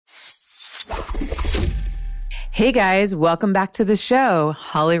Hey guys, welcome back to the show,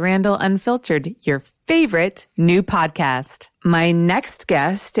 Holly Randall Unfiltered, your favorite new podcast. My next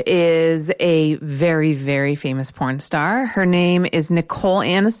guest is a very, very famous porn star. Her name is Nicole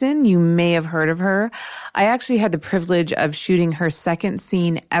Aniston. You may have heard of her. I actually had the privilege of shooting her second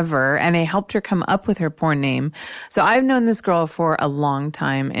scene ever, and I helped her come up with her porn name. So I've known this girl for a long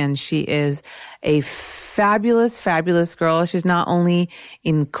time, and she is a fabulous, fabulous girl. She's not only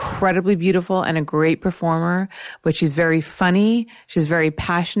incredibly beautiful and a great performer, but she's very funny, she's very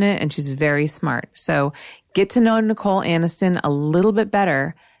passionate, and she's very smart. So get to know Nicole Aniston a little bit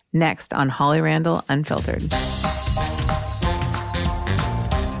better next on Holly Randall Unfiltered.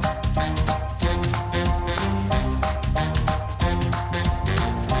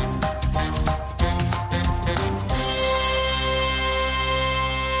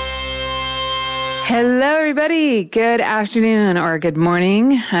 Hello, everybody. Good afternoon or good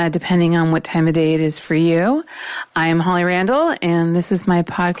morning, depending on what time of day it is for you. I'm Holly Randall, and this is my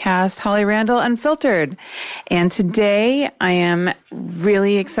podcast, Holly Randall Unfiltered. And today I am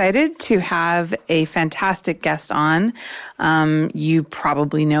really excited to have a fantastic guest on. You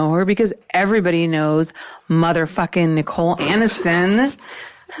probably know her because everybody knows motherfucking Nicole Aniston.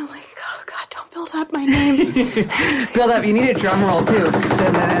 I'm like, oh God, don't build up my name. Build up. You need a drum roll, too.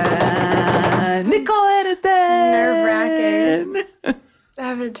 Nicole Aniston. Nerve-wracking. I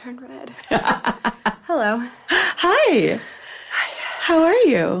haven't turned red. Hello. Hi. How are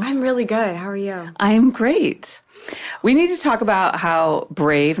you? I'm really good. How are you? I'm great. We need to talk about how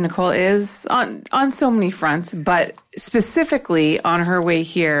brave Nicole is on so many fronts, but specifically on her way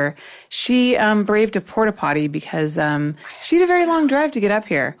here, she braved a porta potty because she had a very long drive to get up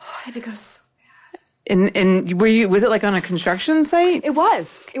here. Oh, I had to go so And was it like on a construction site? It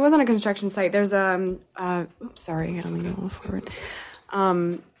was. It was on a construction site. There's oops, sorry, I don't mean to go forward.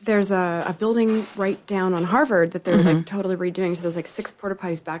 There's a building right down on Harvard that they're like totally redoing. So there's like 6 porta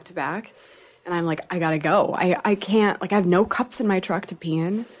potties back to back. And I'm like, I gotta go. I can't, like, I have no cups in my truck to pee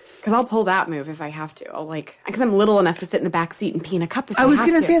in. Because I'll pull that move if I have to. Because I'm little enough to fit in the back seat and pee in a cup if I have to. I was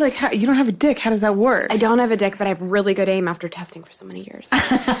going to say, like, you don't have a dick. How does that work? I don't have a dick, but I have really good aim after testing for so many years. So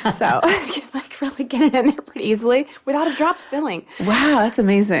I can, like, really get it in there pretty easily without a drop spilling. Wow, that's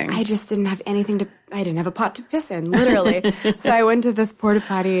amazing. I just didn't have I didn't have a pot to piss in, literally. So I went to this porta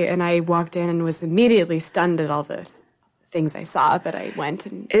potty and I walked in and was immediately stunned at all the things I saw, but I went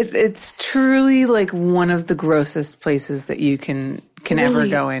and... It's truly, like, one of the grossest places that you can ever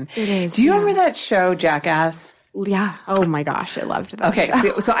go in. It is. Do you remember that show, Jackass? Yeah. Oh my gosh, I loved that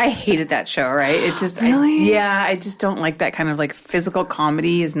show. Okay, so I hated that show, right? It just really? I just don't like that kind of like physical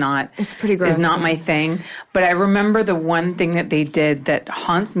comedy is not It's pretty gross. Is not my thing. But I remember the one thing that they did that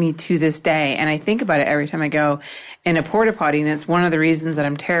haunts me to this day, and I think about it every time I go in a porta potty, and it's one of the reasons that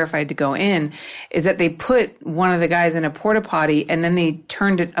I'm terrified to go in, is that they put one of the guys in a porta potty and then they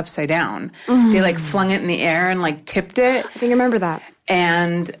turned it upside down. They like flung it in the air and like tipped it. I think I remember that.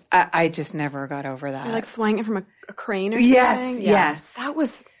 And I just never got over that. Or like swung it from a crane or something? Yes. That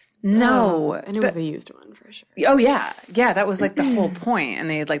was... No. And it was a used one for sure. Oh, yeah. Yeah, that was like the whole point. And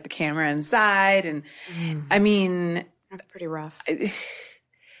they had like the camera inside. And I mean... That's pretty rough.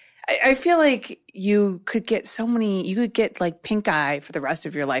 I feel like you could get like pink eye for the rest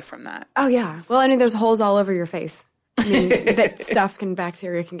of your life from that. Oh, yeah. Well, I mean, there's holes all over your face. I mean, that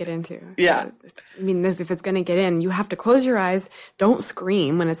bacteria can get into. Yeah. So, I mean, if it's going to get in, you have to close your eyes. Don't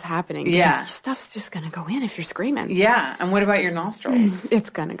scream when it's happening. Yeah. Your stuff's just going to go in if you're screaming. Yeah. And what about your nostrils? It's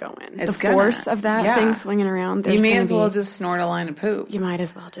going to go in. The force of that thing swinging around. You may as well just snort a line of poop. You might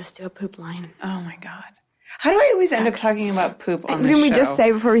as well just do a poop line. Oh, my God. How do I always end up talking about poop on this show? Didn't we just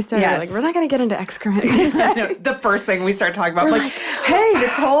say before we started, yes. like, we're not going to get into excrement? I know, the first thing we start talking about, like, hey,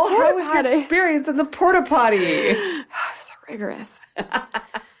 Nicole, how was your experience in the porta potty? So rigorous.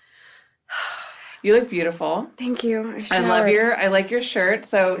 You look beautiful. Thank you. I like your shirt.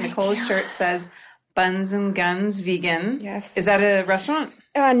 So Nicole's shirt says Buns and Guns Vegan. Yes. Is that a restaurant?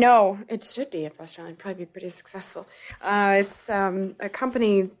 No, it should be a restaurant. It'd probably be pretty successful. It's a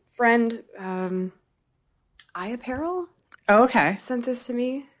company friend, iApparel. Oh, okay. Sent this to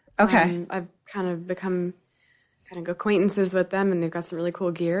me. Okay. I've kind of become acquaintances with them, and they've got some really cool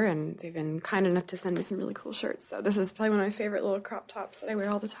gear, and they've been kind enough to send me some really cool shirts. So this is probably one of my favorite little crop tops that I wear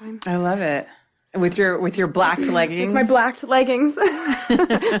all the time. I love it. With your blacked leggings. With my blacked leggings.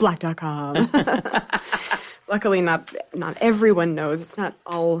 Black.com. Luckily, not everyone knows. It's not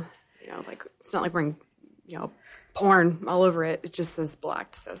all, it's not like wearing, porn all over it. It just says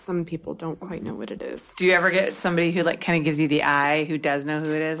blacked. So some people don't quite know what it is. Do you ever get somebody who kind of gives you the eye, who does know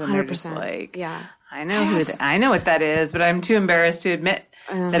who it is? And 100%. They're just like, yeah. I know what that is, but I'm too embarrassed to admit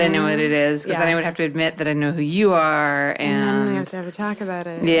that I know what it is, because then I would have to admit that I know who you are, and then we have to have a talk about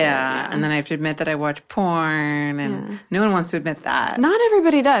it. Yeah, and then I have to admit that I watch porn, and no one wants to admit that. Not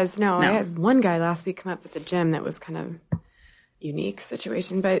everybody does. No, I had one guy last week come up at the gym that was kind of unique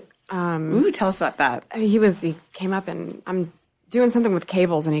situation, but ooh, tell us about that. He came up, and I'm doing something with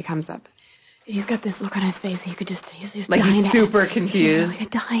cables, and he comes up. He's got this look on his face. He's just like dying he's super confused. He's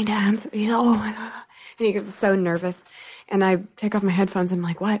dying to answer. He's oh my god, and he gets so nervous. And I take off my headphones. And I'm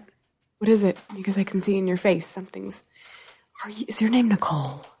like, what? What is it? Because I can see in your face something's. Is your name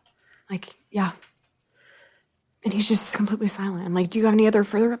Nicole? Like, yeah. And he's just completely silent. I'm like, do you have any other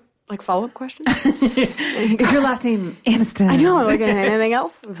further follow-up questions? Is your last name Aniston? I know. Like, anything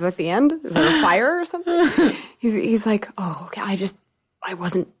else? Is it at the end? Is there a fire or something? He's like, oh, okay. I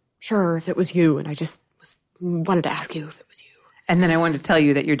wasn't sure if it was you, and I just wanted to ask you if it was you. And then I wanted to tell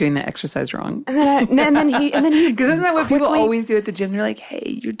you that you're doing that exercise wrong. And then he because isn't that what people always do at the gym? They're like,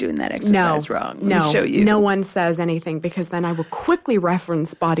 hey, you're doing that exercise wrong. Let me show you. No one says anything, because then I will quickly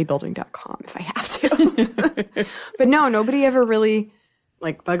reference bodybuilding.com if I have to. But no, nobody ever really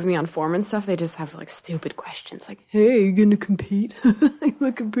bugs me on form and stuff. They just have stupid questions like, hey, you gonna compete? I'm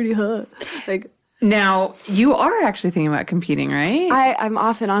looking pretty hot. Now, you are actually thinking about competing, right? I'm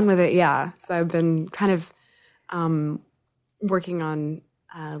off and on with it, yeah. So I've been kind of working on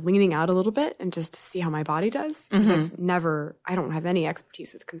leaning out a little bit and just to see how my body does. Because I don't have any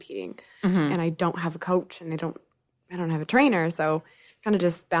expertise with competing, and I don't have a coach, and I don't have a trainer. So kind of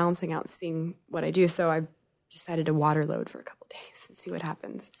just balancing out, seeing what I do. So I decided to water load for a couple days and see what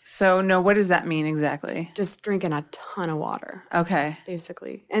happens. So, no, what does that mean exactly? Just drinking a ton of water. Okay.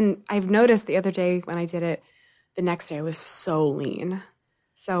 Basically. And I've noticed the other day when I did it, the next day I was so lean.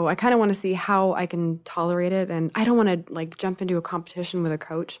 So I kind of want to see how I can tolerate it. And I don't want to jump into a competition with a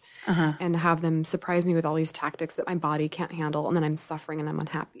coach and have them surprise me with all these tactics that my body can't handle. And then I'm suffering and I'm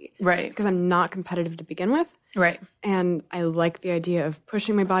unhappy. Right. Because I'm not competitive to begin with. Right. And I like the idea of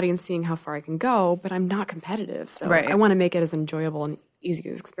pushing my body and seeing how far I can go, but I'm not competitive. So I want to make it as enjoyable and easy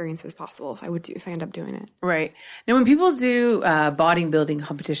experience as possible if I end up doing it. Right. Now, when people do bodybuilding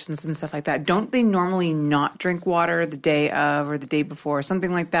competitions and stuff like that, don't they normally not drink water the day of or the day before,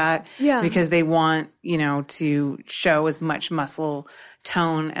 something like that? Yeah. Because they want, to show as much muscle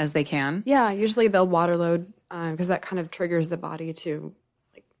tone as they can? Yeah. Usually they'll water load because that kind of triggers the body to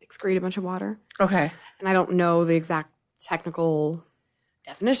excrete a bunch of water. Okay. And I don't know the exact technical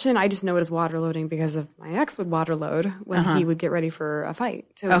definition. I just know it as water loading because of my ex would water load when he would get ready for a fight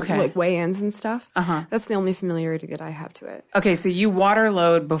to weigh-ins and stuff. That's the only familiarity that I have to it. Okay, so you water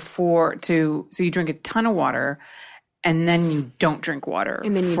load so you drink a ton of water and then you don't drink water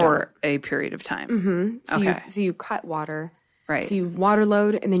for a period of time. So you cut water. Right. So you water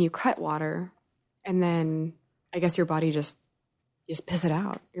load and then you cut water, and then I guess your body just piss it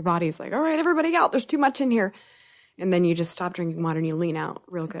out. Your body's like, all right, everybody out. There's too much in here. And then you just stop drinking water and you lean out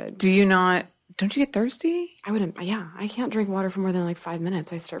real good. Don't you get thirsty? I can't drink water for more than 5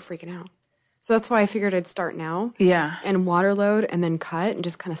 minutes. I start freaking out. So that's why I figured I'd start now. Yeah. And water load and then cut and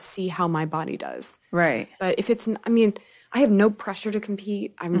just kind of see how my body does. Right. But if it's, I have no pressure to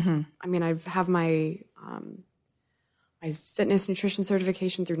compete. I have my, my fitness nutrition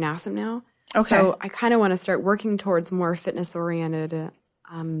certification through NASM now. Okay. So I kind of want to start working towards more fitness oriented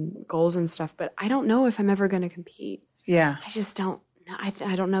goals and stuff, but I don't know if I'm ever going to compete. Yeah. I just don't.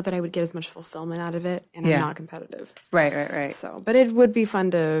 I don't know that I would get as much fulfillment out of it, and I'm not competitive. Right. So, but it would be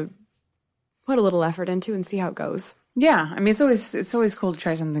fun to put a little effort into and see how it goes. Yeah. It's always cool to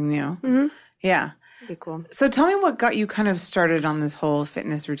try something new. Mm-hmm. Yeah. That'd be cool. So tell me what got you kind of started on this whole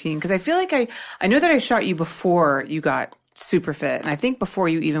fitness routine, because I feel like I know that I shot you before you got super fit, and I think before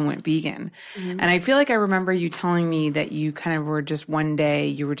you even went vegan. Mm-hmm. And I feel like I remember you telling me that you kind of were just one day,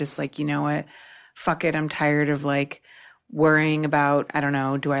 you were just like, you know what, fuck it, I'm tired of worrying about, I don't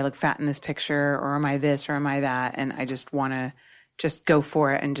know, do I look fat in this picture, or am I this, or am I that? And I just want to just go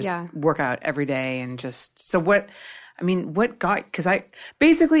for it and just work out every day. And what got, because I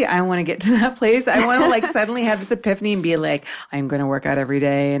want to get to that place. I want to suddenly have this epiphany and be like, I'm going to work out every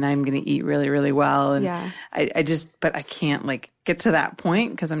day and I'm going to eat really, really well. And but I can't get to that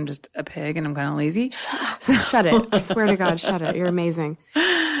point because I'm just a pig and I'm kind of lazy. So, shut it. I swear to God, shut it. You're amazing.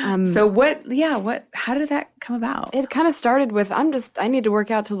 How did that come about? It kind of started with, I need to work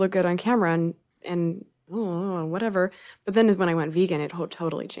out to look good on camera and whatever. But then when I went vegan, it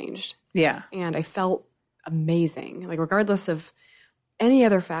totally changed. Yeah. And I felt amazing. Regardless of any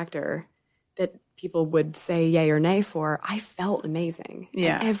other factor that people would say yay or nay for, I felt amazing.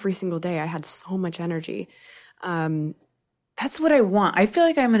 Yeah. And every single day I had so much energy. That That's what I want. I feel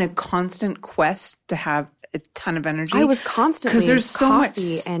like I'm in a constant quest to have a ton of energy. I was constantly because there's so much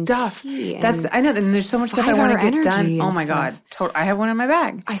and stuff. Tea That's I know, and there's so much stuff I want to get done. Oh my God, I have one in my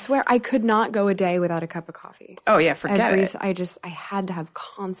bag. I swear, I could not go a day without a cup of coffee. Oh yeah, forget it. I had to have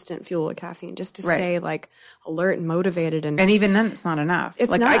constant fuel of caffeine just to stay like alert and motivated. And even then, it's not enough.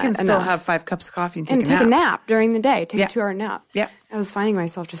 It's like not I can still enough. have 5 cups of coffee and take a nap during the day. Take a 2-hour nap. Yeah, I was finding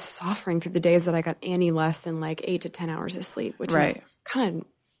myself just suffering through the days that I got any less than like 8 to 10 hours of sleep, which is kind of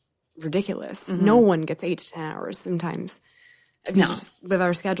ridiculous. Mm-hmm. No one gets 8 to 10 hours sometimes. No. With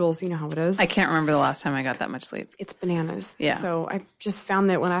our schedules, you know how it is. I can't remember the last time I got that much sleep. It's bananas. Yeah. So I just found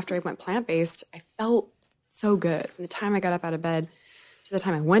that after I went plant-based, I felt so good. From the time I got up out of bed to the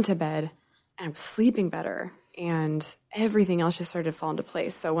time I went to bed, and I was sleeping better, and everything else just started to fall into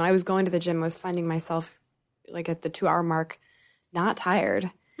place. So when I was going to the gym, I was finding myself like at the 2-hour mark, not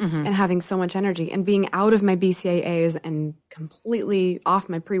tired. And having so much energy and being out of my BCAAs and completely off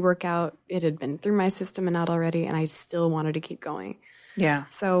my pre-workout. It had been through my system and out already, and I still wanted to keep going. Yeah.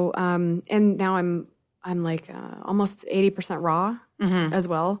 So, and now I'm like almost 80% raw as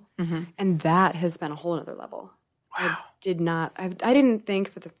well. Mm-hmm. And that has been a whole other level. Wow. I didn't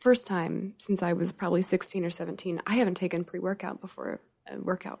think for the first time since I was probably 16 or 17, I haven't taken pre-workout before a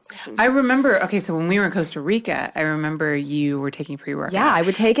workout session. I remember, so when we were in Costa Rica, I remember you were taking pre-workout. Yeah, I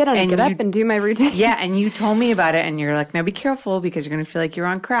would take it and get up and do my routine. Yeah, and you told me about it, and you're like, now be careful because you're going to feel like you're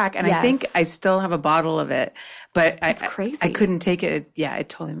on crack. And I think I still have a bottle of it, but it's crazy. I couldn't take it. Yeah, it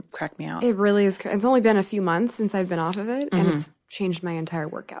totally cracked me out. It really is. It's only been a few months since I've been off of it, and it's changed my entire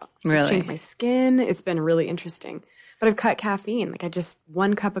workout. Really? It's changed my skin. It's been really interesting. But I've cut caffeine. Like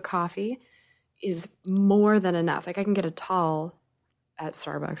 1 cup of coffee is more than enough. Like I can get a tall at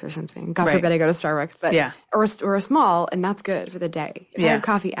Starbucks or something. God forbid I go to Starbucks, but or a small, and that's good for the day. If I have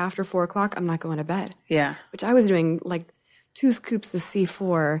coffee after 4 o'clock, I'm not going to bed. Yeah, which I was doing like 2 scoops of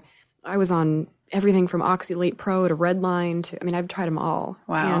C4. I was on everything from Oxalate Pro to Redline to. I've tried them all.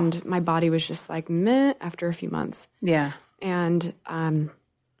 Wow, and my body was just like meh after a few months. Yeah, and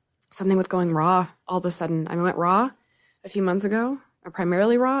something with going raw. All of a sudden, I went raw a few months ago, or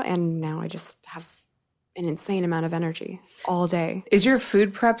primarily raw, and now I just have an insane amount of energy all day. Is your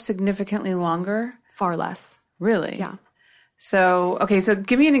food prep significantly longer? Far less. Really? Yeah. So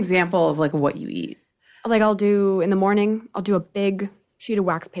give me an example of like what you eat. Like I'll do in the morning, I'll do a big sheet of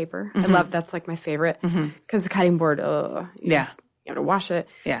wax paper. I love that's like my favorite because the cutting board, you have to wash it.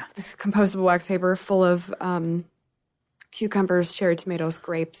 Yeah. This compostable wax paper full of cucumbers, cherry tomatoes,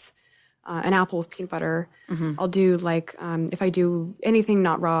 grapes, an apple with peanut butter. I'll do like, if I do anything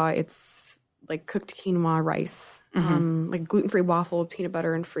not raw, it's like cooked quinoa rice, like gluten-free waffle with peanut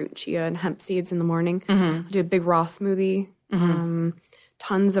butter and fruit, chia, and hemp seeds in the morning. I'll do a big raw smoothie,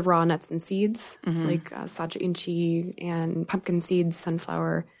 tons of raw nuts and seeds, like sacha inchi and pumpkin seeds,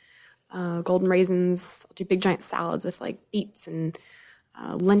 sunflower, golden raisins. I'll do big giant salads with like beets and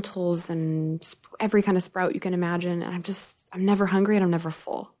lentils and every kind of sprout you can imagine. And I'm never hungry and I'm never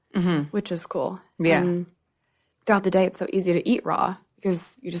full, which is cool. Yeah. And throughout the day, it's so easy to eat raw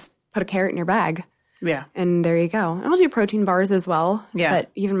because you just put a carrot in your bag. Yeah. And there you go. And I'll do protein bars as well. Yeah.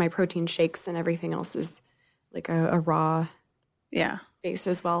 But even my protein shakes and everything else is like a raw based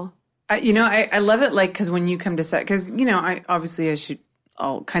as well. I love it, like, because when you come to set, because, I shoot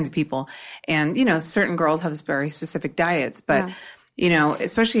all kinds of people. And, certain girls have very specific diets. But,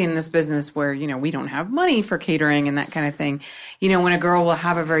 especially in this business where, we don't have money for catering and that kind of thing, when a girl will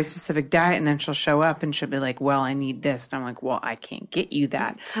have a very specific diet and then she'll show up and she'll be like, well, I need this. And I'm like, well, I can't get you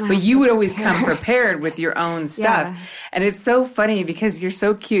that. But you would always come prepared with your own stuff. Yeah. And it's so funny because you're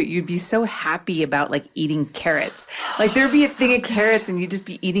so cute. You'd be so happy about like eating carrots. Like there'd be a thing of carrots and you'd just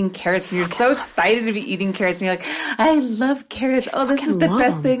be eating carrots and you're so excited to be eating carrots. And you're like, I love carrots. Oh, this is the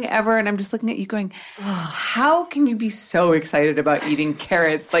best thing ever. And I'm just looking at you going, how can you be so excited about eating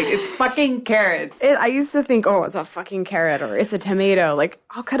carrots? Like it's fucking carrots. I used to think, it's a fucking carrot or it's a tomato. Like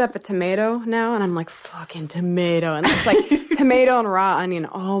I'll cut up a tomato now and I'm like, fucking tomato. And it's like tomato and raw onion.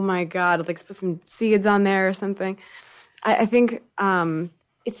 Oh my God. Like put some seeds on there or something. I think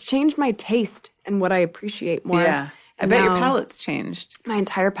it's changed my taste and what I appreciate more. Yeah. I bet your palate's changed. My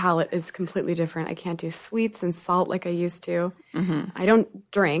entire palate is completely different. I can't do sweets and salt like I used to. I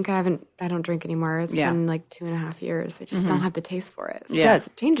don't drink. I don't drink anymore. It's been like 2.5 years. I just don't have the taste for it. It does.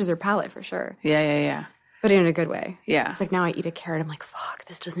 It changes your palate for sure. Yeah. But in a good way. Yeah. It's like now I eat a carrot. I'm like, fuck,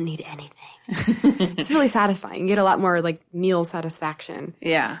 this doesn't need anything. It's really satisfying. You get a lot more like meal satisfaction.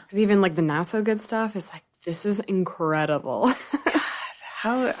 Yeah. Because even like the not so good stuff is like, this is incredible.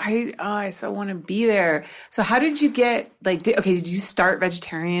 I so want to be there. So how did you get, like, did you start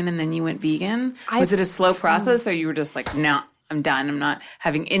vegetarian and then you went vegan? Was it a slow process or you were just like, no, I'm done. I'm not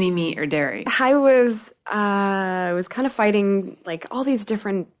having any meat or dairy. I was kind of fighting like all these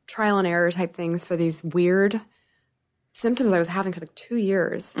different trial and error type things for these weird symptoms I was having for like 2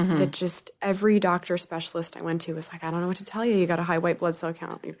 years. That just every doctor specialist I went to was like, I don't know what to tell you. You got a high white blood cell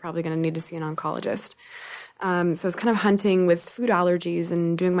count. You're probably going to need to see an oncologist. So I was kind of hunting with food allergies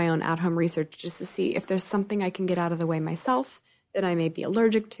and doing my own at-home research just to see if there's something I can get out of the way myself that I may be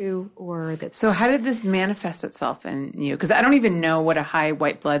allergic to, or that. So how did this manifest itself in you? Because I don't even know what a high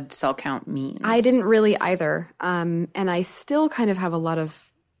white blood cell count means. I didn't really either. And I still kind of have a lot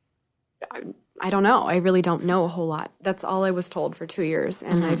of, I don't know. I really don't know a whole lot. That's all I was told for 2 years.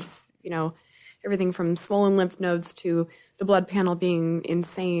 And I've, everything from swollen lymph nodes to the blood panel being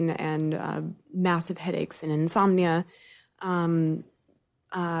insane and massive headaches and insomnia.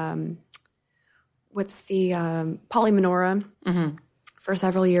 What's the polymenorrhea for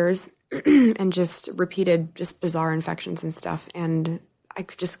several years and just repeated just bizarre infections and stuff. And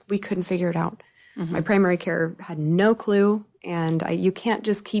we couldn't figure it out. My primary care had no clue. And you can't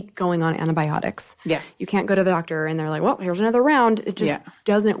just keep going on antibiotics. Yeah. You can't go to the doctor and they're like, well, here's another round. It just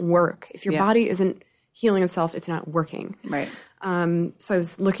doesn't work. If your body isn't healing itself, it's not working. Right. So I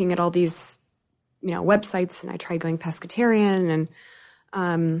was looking at all these, websites, and I tried going pescatarian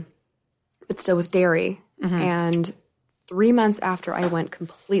and, but still with dairy. And 3 months after I went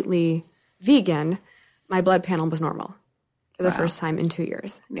completely vegan, my blood panel was normal for the first time in 2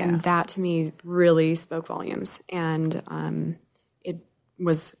 years. Yeah. And that to me really spoke volumes. And it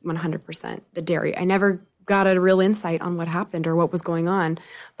was 100% the dairy. I never got a real insight on what happened or what was going on,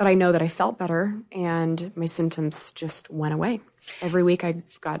 but I know that I felt better and my symptoms just went away. Every week I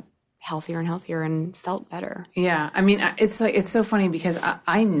got healthier and healthier and felt better. Yeah. I mean, it's so funny because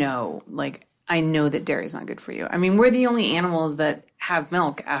I know that dairy is not good for you. I mean, we're the only animals that have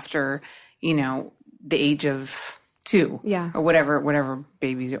milk after, the age of 2, or whatever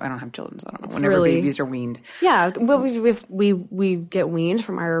babies. I don't have children, so I don't know. Whenever babies are weaned, well, we get weaned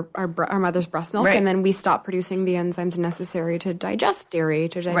from our mother's breast milk, and then we stop producing the enzymes necessary to digest dairy,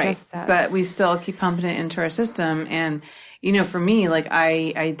 that. But we still keep pumping it into our system, and for me, like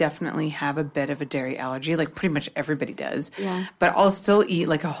I definitely have a bit of a dairy allergy, like pretty much everybody does. Yeah. But I'll still eat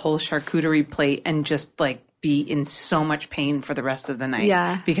like a whole charcuterie plate and just like be in so much pain for the rest of the night.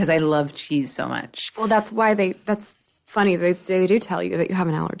 Yeah. Because I love cheese so much. Well, that's why that's funny. They do tell you that you have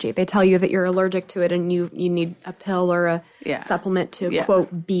an allergy. They tell you that you're allergic to it and you need a pill or a supplement to,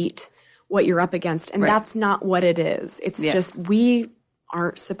 quote, beat what you're up against. And that's not what it is. It's just we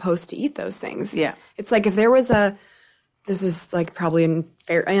aren't supposed to eat those things. Yeah. It's like if there was this is like probably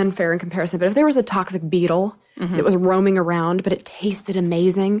unfair in comparison, but if there was a toxic beetle that was roaming around, but it tasted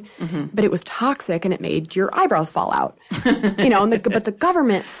amazing, but it was toxic and it made your eyebrows fall out, but the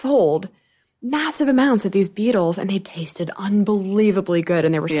government sold massive amounts of these beetles and they tasted unbelievably good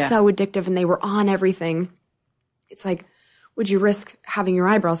and they were so addictive and they were on everything. It's like, would you risk having your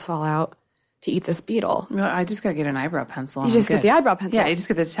eyebrows fall out to eat this beetle? Well, I just got to get an eyebrow pencil. You just get the eyebrow pencil. Yeah, you just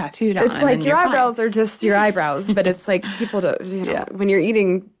get the tattooed on. It's like your eyebrows are just your eyebrows, but it's like people don't, when you're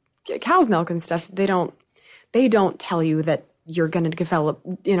eating cow's milk and stuff, they don't tell you that you're going to develop,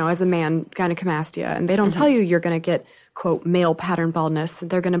 as a man, gynecomastia, and they don't tell you you're going to get, quote, male pattern baldness.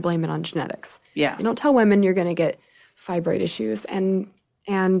 They're going to blame it on genetics. Yeah. They don't tell women you're going to get fibroid issues and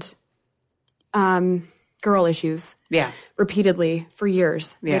girl issues. Yeah. Repeatedly for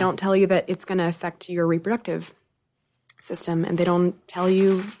years. Yeah. They don't tell you that it's going to affect your reproductive system, and they don't tell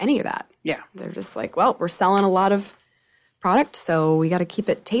you any of that. Yeah. They're just like, well, we're selling a lot of product, so we got to keep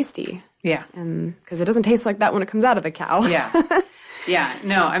it tasty. Yeah. And because it doesn't taste like that when it comes out of the cow. Yeah. Yeah.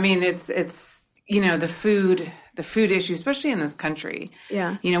 No, I mean, it's the food issue, especially in this country.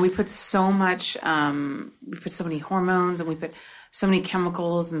 Yeah. We put so much, we put so many hormones and we put so many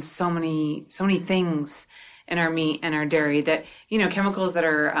chemicals and so many things in our meat and our dairy that, chemicals that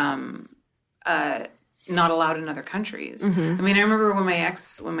are not allowed in other countries. Mm-hmm. I mean, I remember when my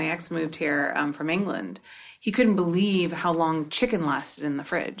ex moved here from England, he couldn't believe how long chicken lasted in the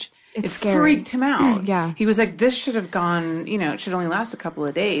fridge. It freaked him out. Yeah. He was like, this should have gone, it should only last a couple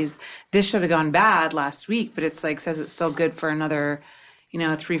of days. This should have gone bad last week, but it's like, says it's still good for another,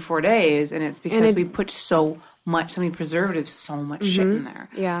 3-4 days. And it's because we put so many preservatives, so much shit in there.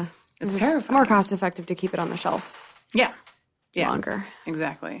 Yeah. It's terrifying. More cost effective to keep it on the shelf. Yeah. Yeah. Longer.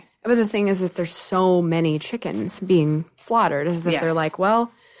 Exactly. But the thing is that there's so many chickens being slaughtered is that they're like,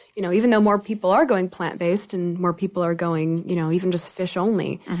 well, even though more people are going plant-based and more people are going, even just fish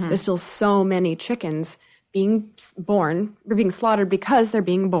only, there's still so many chickens being slaughtered because they're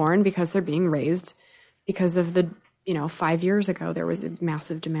being born, because they're being raised, because of the, 5 years ago, there was a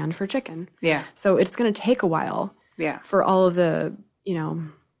massive demand for chicken. Yeah. So it's going to take a while for all of the,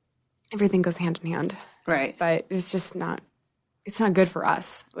 everything goes hand in hand. Right. But it's just not good for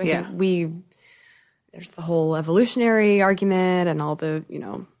us. I think there's the whole evolutionary argument and all the,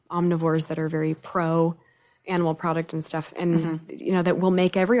 omnivores that are very pro animal product and stuff. And, that will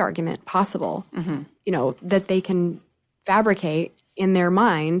make every argument possible, that they can fabricate in their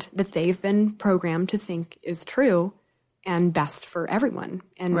mind that they've been programmed to think is true and best for everyone.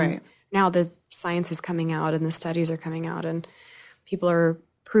 And now the science is coming out and the studies are coming out and people are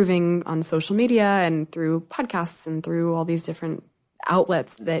proving on social media and through podcasts and through all these different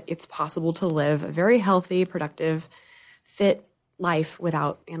outlets that it's possible to live a very healthy, productive, fit life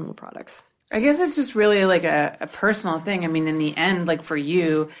without animal products. I guess it's just really like a personal thing. I mean, in the end, like for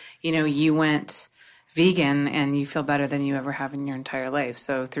you, you went vegan and you feel better than you ever have in your entire life.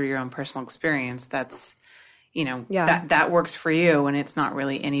 So through your own personal experience, that's, that works for you, and it's not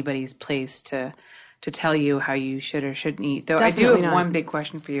really anybody's place to tell you how you should or shouldn't eat. Though definitely I do have one big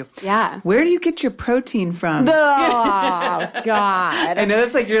question for you. Yeah. Where do you get your protein from? Oh, God. I know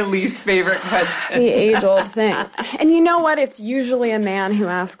that's like your least favorite question. The age-old thing. And you know what? It's usually a man who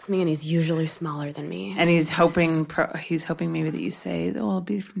asks me, and he's usually smaller than me. And he's hoping maybe that you say, it'll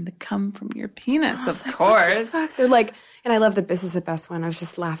be come from your penis, of course. What the fuck? They're like, and I love that this is the best one. I was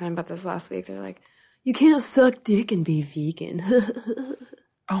just laughing about this last week. They're like, you can't suck dick and be vegan.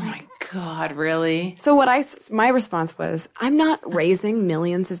 Oh my God, really? So my response was, I'm not raising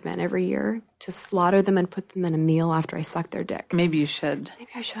millions of men every year to slaughter them and put them in a meal after I suck their dick. Maybe you should.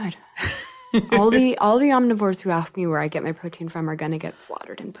 Maybe I should. all the omnivores who ask me where I get my protein from are going to get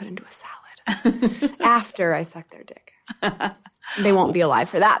slaughtered and put into a salad after I suck their dick. They won't be alive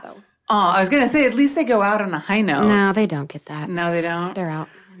for that, though. Oh, I was going to say, at least they go out on a high note. No, they don't get that. No, they don't? They're out.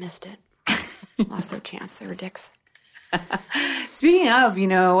 Missed it. Lost their chance. They were dicks. Speaking of,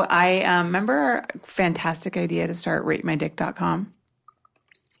 I remember our fantastic idea to start ratemydick.com.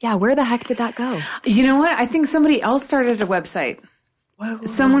 Yeah, where the heck did that go? You know what? I think somebody else started a website. Whoa.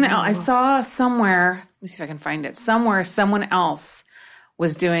 Someone else. I saw somewhere, let me see if I can find it. Somewhere, someone else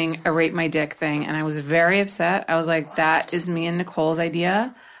was doing a Rate My Dick thing, and I was very upset. I was like, that is me and Nicole's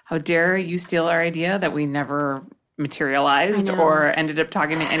idea. How dare you steal our idea that we never materialized or ended up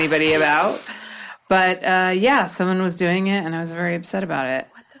talking to anybody about. But, someone was doing it, and I was very upset about it.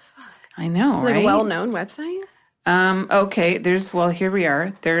 What the fuck? I know, like right? A well-known website? Okay, here we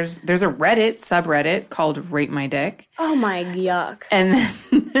are. There's a Reddit subreddit called Rate My Dick. Oh, my yuck. And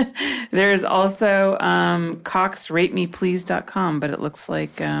then there's also coxratemeplease.com, but it looks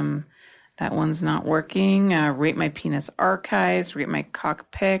like that one's not working. Rate My Penis Archives, Rate My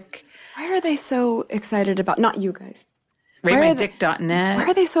Cock Pick. Why are they so excited about, not you guys, RateMyDick.net. Why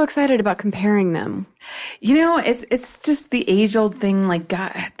are they so excited about comparing them? It's just the age-old thing. Like,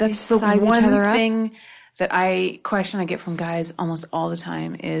 God, that's the one thing that I get from guys almost all the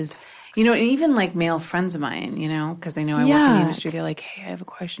time is, and even like male friends of mine, because they know I work in the industry. They're like, hey, I have a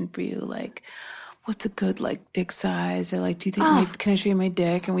question for you. Like, what's a good, like, dick size? Or like, do you think, can I show you my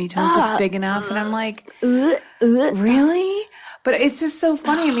dick? And will you tell me if it's big enough? And I'm like, really? But it's just so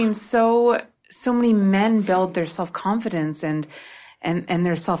funny. I mean, so many men build their self-confidence and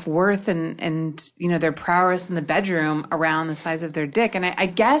their self-worth and their prowess in the bedroom around the size of their dick. And I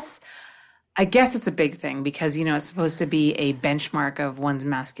guess it's a big thing because, it's supposed to be a benchmark of one's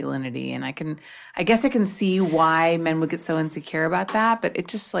masculinity. And I guess I can see why men would get so insecure about that, but it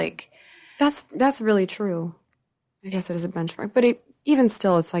just like. That's really true. I guess it is a benchmark, but even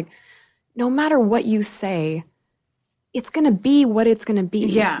still, it's like, no matter what you say, it's going to be what it's going to be.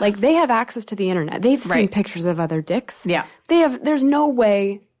 Yeah. Like, they have access to the internet. They've seen pictures of other dicks. Yeah. There's no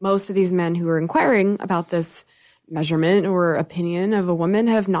way most of these men who are inquiring about this measurement or opinion of a woman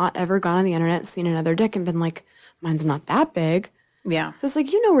have not ever gone on the internet, seen another dick and been like, mine's not that big. Yeah. It's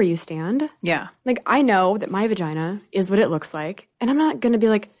like, you know where you stand. Yeah. Like, I know that my vagina is what it looks like, and I'm not going to be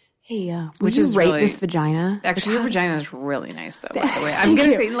like, hey, would you rate this vagina? Actually, your vagina is really nice, though, by the way. I'm going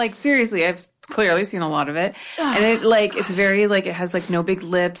to say, like, seriously, I've clearly seen a lot of it. And it's very, like, it has, like, no big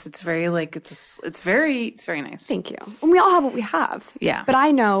lips. It's very, like, it's very nice. Thank you. And we all have what we have. Yeah. But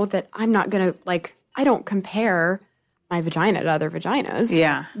I know that I'm not going to, like, I don't compare my vagina to other vaginas.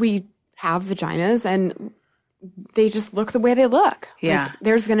 Yeah. We have vaginas, and they just look the way they look. Yeah. Like,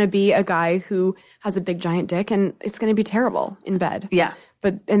 there's going to be a guy who has a big giant dick, and it's going to be terrible in bed. Yeah.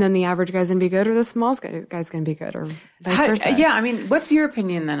 And then the average guy's going to be good, or the small guy's going to be good, or vice versa. Yeah, I mean, what's your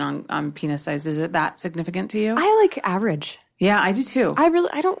opinion then on penis size? Is it that significant to you? I like average. Yeah, I do too. I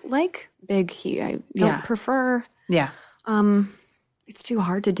don't like big. I don't prefer. Yeah. It's too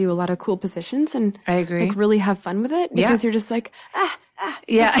hard to do a lot of cool positions and I agree. Like really have fun with it because you're just like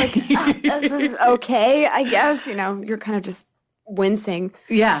Yeah. Just like, this is okay, I guess. You know, you're kind of just wincing.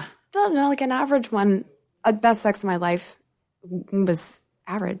 Yeah. No, like an average one. Best sex of my life was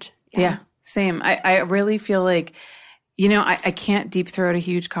average. Yeah. Same. I really feel like, you know, I can't deep throat a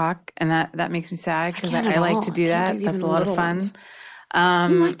huge cock, and that makes me sad because I like to do that. That's a lot of fun.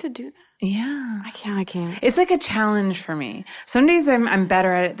 You like to do that? Yeah. I can't. It's like a challenge for me. Some days I'm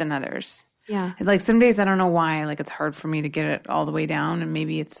better at it than others. Yeah. Like some days I don't know why, like it's hard for me to get it all the way down, and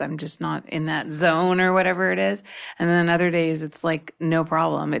maybe I'm just not in that zone or whatever it is. And then other days it's like no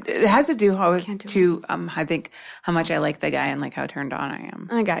problem. It has to do I think how much I like the guy and like how turned on I am.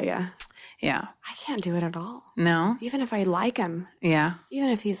 I got ya. Yeah. I can't do it at all. No? Even if I like him. Yeah. Even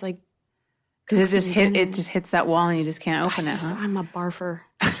if he's like, because it just hits that wall and you just can't open it, huh? I'm a barfer.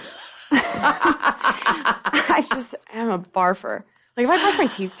 I just am a barfer. Like, if I brush my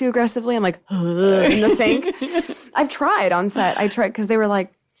teeth too aggressively, I'm like, in the sink. I've tried on set. Because they were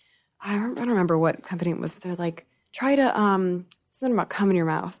like, I don't remember what company it was, but they're like, try to, something about cum in your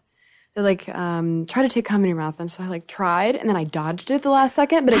mouth. They're like, try to take cum in your mouth. And so I like tried, and then I dodged it at the last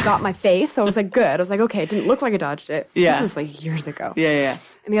second, but it got my face. So I was like, good. I was like, okay, it didn't look like I dodged it. Yeah. This was like years ago. Yeah.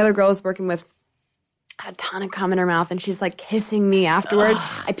 And the other girl I was working with had a ton of cum in her mouth, and she's like kissing me afterward.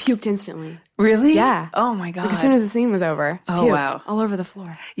 I puked instantly. Really? Yeah. Oh my God. Like, as soon as the scene was over. Oh, puked wow. all over the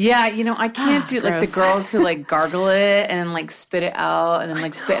floor. Yeah, you know, I can't do like the gross. girls who like gargle it and then like spit it out and then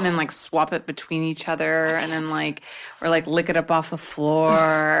like spit and then like swap it between each other and then like, or like lick it up off the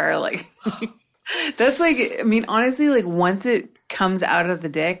floor. Like, that's like, I mean, honestly, like once it comes out of the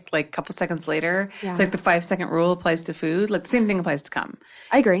dick, like a couple seconds later, it's like the 5-second rule applies to food. Like the same thing applies to cum.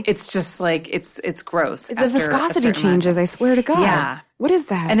 I agree. It's just like, it's gross. The viscosity changes, I swear to God. Yeah. What is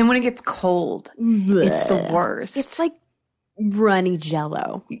that? And then when it gets cold, it's the worst. It's like runny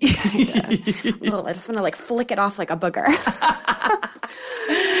Jello. Kinda. I just want to like flick it off like a booger.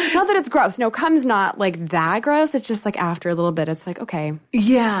 Not that it's gross. No, cum's not like that gross. It's just like after a little bit, it's like, okay,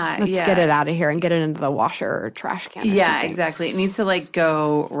 let's get it out of here and get it into the washer or trash can. Yeah, exactly. It needs to like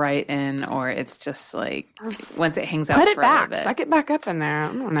go right in, or it's just like once it hangs out Put it for back. a little bit. Suck it back up in there. I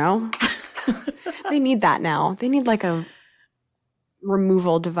don't know. They need that now. They need like a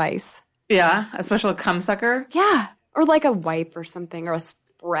removal device. Yeah, a special cum sucker. Yeah, or like a wipe or something, or a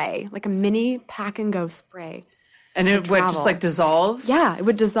spray, like a mini pack and go spray. And it would just like dissolves? Yeah, it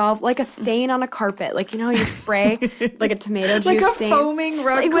would dissolve like a stain on a carpet. Like, you know how you spray like a tomato juice like a stain? foaming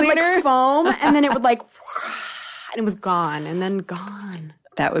rug It cleaner? would like foam, and then it would like, and it was gone, and then gone.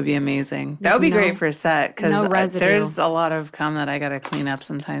 That would be amazing. That would be great for a set, because there's a lot of cum that I got to clean up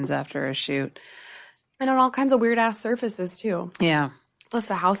sometimes after a shoot. And on all kinds of weird-ass surfaces, too. Yeah. Plus,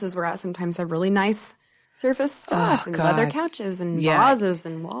 the houses we're at sometimes have really nice surface stuff and leather couches and vases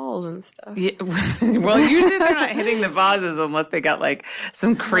and walls and stuff. Yeah. Well, usually they're not hitting the vases unless they got like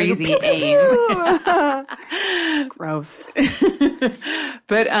some crazy Pew, pew, aim. pew. Gross.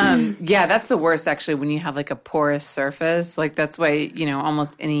 But yeah, that's the worst actually when you have like a porous surface. Like that's why, you know,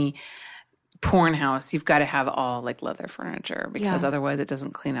 almost any porn house, you've got to have all like leather furniture because otherwise it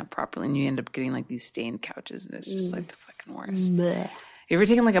doesn't clean up properly and you end up getting like these stained couches and it's just like the fucking worst. Blech. You ever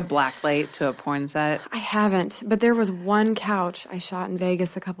taken like a black light to a porn set? I haven't, but there was one couch I shot in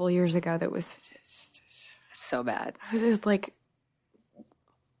Vegas a couple of years ago that was just, so bad. It was like,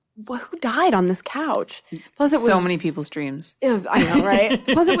 who died on this couch? Plus, it was so many people's dreams. It was, I know, right?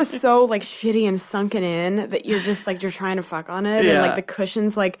 Plus, it was so like shitty and sunken in that you're just like you're trying to fuck on it, and like the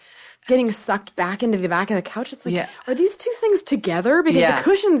cushions like getting sucked back into the back of the couch. It's like, are these two things together? Because the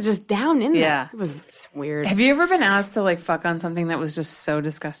cushion's just down in there. It was weird. Have you ever been asked to like fuck on something that was just so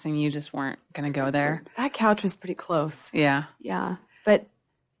disgusting you just weren't going to go there? That couch was pretty close. Yeah. Yeah. But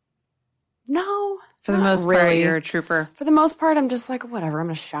no. For the most part, you're a trooper. For the most part, I'm just like, whatever. I'm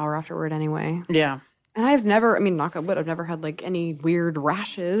going to shower afterward anyway. Yeah. And I've never, I mean, knock on wood, I've never had like any weird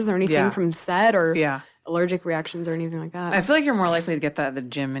rashes or anything from set or allergic reactions or anything like that. I feel like you're more likely to get that at the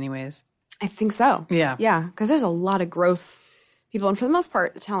gym anyways. I think so. Yeah. Yeah. Because there's a lot of gross people. And for the most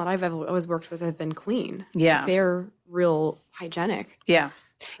part, the talent I've always worked with have been clean. Yeah. They're real hygienic. Yeah.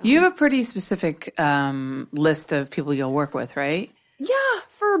 You have a pretty specific list of people you'll work with, right? Yeah.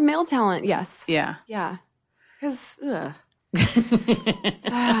 For male talent, yes. Yeah. Yeah. Because,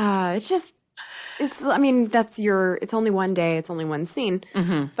 it's just, I mean, it's only one day, it's only one scene.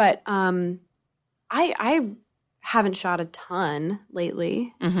 Mm-hmm. But I haven't shot a ton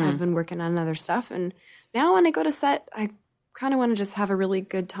lately. Mm-hmm. I've been working on other stuff. And now when I go to set, I kind of want to just have a really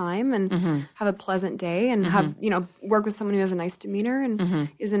good time and have a pleasant day and have, work with someone who has a nice demeanor and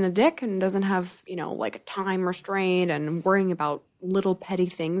isn't a dick and doesn't have, like a time restraint and worrying about little petty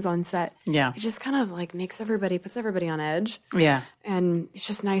things on set. Yeah. It just kind of like puts everybody on edge. Yeah. And it's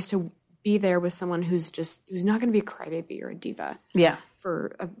just nice to be there with someone who's not going to be a crybaby or a diva. Yeah.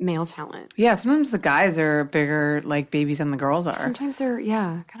 For a male talent. Yeah. Sometimes the guys are bigger like babies than the girls are. Sometimes they're,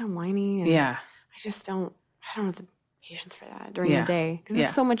 kind of whiny. And yeah. I don't have the patience for that during the day. Because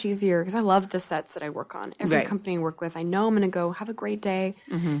it's so much easier. Because I love the sets that I work on. Every company I work with, I know I'm going to go have a great day.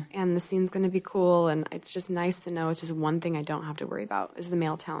 And the scene's going to be cool. And it's just nice to know it's just one thing I don't have to worry about is the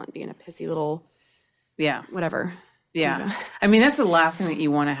male talent being a pissy little, whatever. Yeah. diva. I mean, that's the last thing that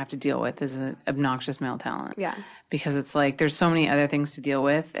you want to have to deal with is an obnoxious male talent. Yeah. Because it's like there's so many other things to deal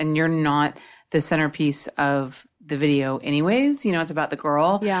with, and you're not the centerpiece of the video anyways. You know, it's about the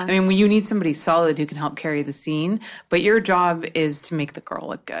girl. Yeah. I mean, you need somebody solid who can help carry the scene, but your job is to make the girl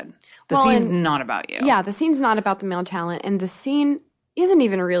look good. The scene's not about you. Yeah, the scene's not about the male talent, and the scene isn't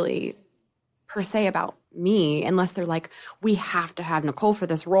even really per se about me unless they're like, we have to have Nicole for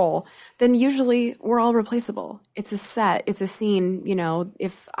this role. Then usually we're all replaceable. It's a set. It's a scene. You know,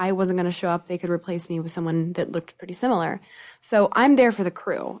 if I wasn't going to show up, they could replace me with someone that looked pretty similar. So I'm there for the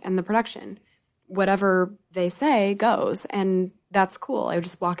crew and the production. Whatever they say goes, and that's cool. I would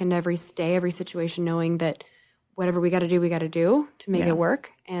just walk into every day, every situation knowing that whatever we got to do to make it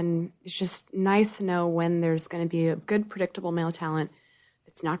work. And it's just nice to know when there's going to be a good, predictable male talent.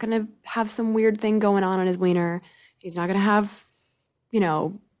 It's not going to have some weird thing going on his wiener. He's not going to have,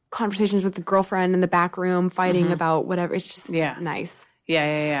 conversations with the girlfriend in the back room fighting about whatever. It's just nice.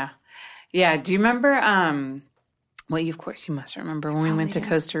 Yeah. Do you remember, of course you must remember when we went to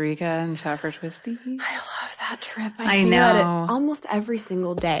Costa Rica and shot for Twisty? I love that trip. I think know. about it almost every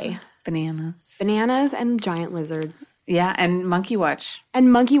single day. Bananas and giant lizards. Yeah, and Monkey Watch.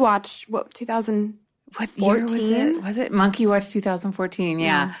 And Monkey Watch, 2000... What year was it? Was it Monkey Watch 2014?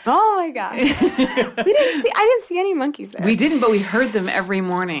 Yeah. Oh my gosh. I didn't see any monkeys there. We didn't, but we heard them every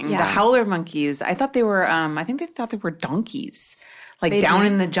morning. Yeah. The howler monkeys. I thought they were, I think they thought they were donkeys. Like down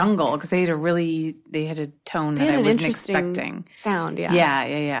in the jungle, because they had a tone that I wasn't expecting. Sound, yeah.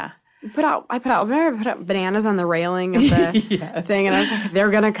 Yeah. I put out bananas on the railing of the thing, and I was like,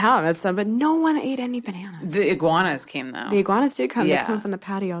 they're gonna come. But no one ate any bananas. The iguanas came though. The iguanas did come. Yeah. They came up on the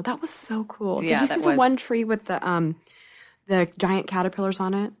patio. That was so cool. Yeah, did you see the one tree with the giant caterpillars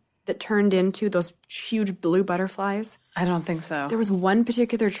on it that turned into those huge blue butterflies? I don't think so. There was one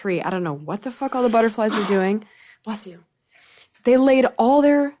particular tree. I don't know what the fuck all the butterflies were doing. Bless you. They laid all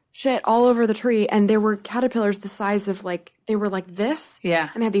their shit all over the tree, and there were caterpillars the size of they were like this. Yeah.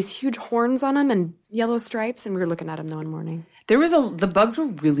 And they had these huge horns on them and yellow stripes, and we were looking at them the one morning. The bugs were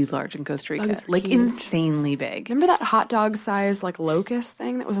really large in Costa Rica. Huge. Insanely big. Remember that hot dog size locust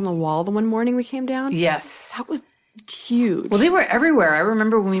thing that was on the wall the one morning we came down? Yes. That was huge. Well, they were everywhere. I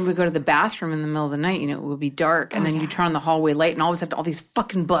remember when we would go to the bathroom in the middle of the night, it would be dark, and then you turn on the hallway light, and all of a sudden all these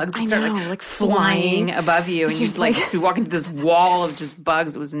fucking bugs would start flying above you, and you'd be walking through this wall of just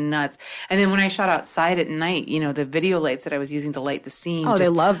bugs. It was nuts. And then when I shot outside at night, the video lights that I was using to light the scene. Oh, they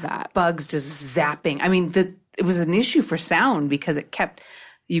love that. Bugs just zapping. I mean, it was an issue for sound because kept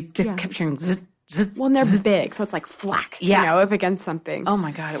hearing zzz. Well, and they're big, so it's like flack, up against something. Oh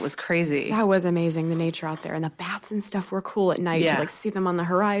my God, it was crazy. That was amazing, the nature out there. And the bats and stuff were cool at night to see them on the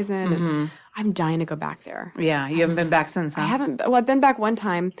horizon. And I'm dying to go back there. Yeah, you haven't been back since, huh? I haven't. Well, I've been back one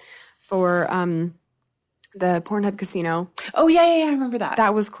time for the Pornhut Casino. Oh, yeah, I remember that.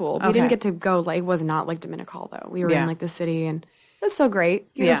 That was cool. We didn't get to go, it was not like Dominical, though. We were in the city, and it was still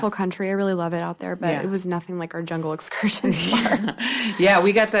great. Beautiful country. I really love it out there, but it was nothing like our jungle excursions. Yeah,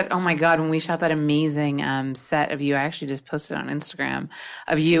 we got that. Oh my God, when we shot that amazing set of you, I actually just posted on Instagram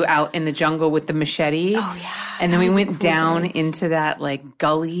of you out in the jungle with the machete. Oh yeah. And then we went down into that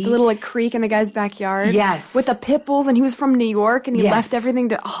gully. The little creek in the guy's backyard. Yes. With the pit bulls, and he was from New York, and he left everything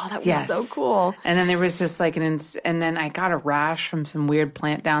that was so cool. And then there was just and then I got a rash from some weird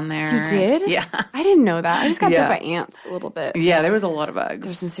plant down there. You did? Yeah. I didn't know that. I just got bit by ants a little bit. Yeah, there was a lot of bugs.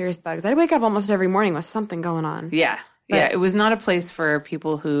 There's some serious bugs. I'd wake up almost every morning with something going on. Yeah. It was not a place for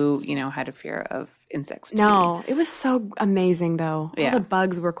people who, had a fear of insects. No, it was so amazing, though. All the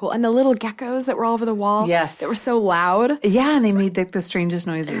bugs were cool. And the little geckos that were all over the wall. Yes. That were so loud. Yeah, and they made the strangest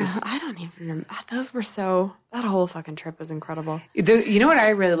noises. I don't even remember. Those were that whole fucking trip was incredible. You know what I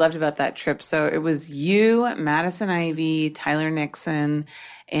really loved about that trip? So it was you, Madison Ivy, Tyler Nixon,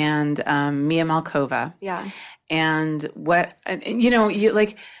 and Mia Malkova. Yeah. And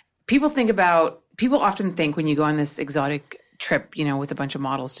people often think when you go on this exotic trip, with a bunch of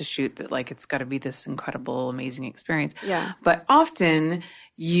models to shoot that it's got to be this incredible, amazing experience. Yeah. But often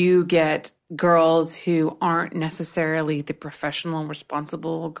you get girls who aren't necessarily the professional,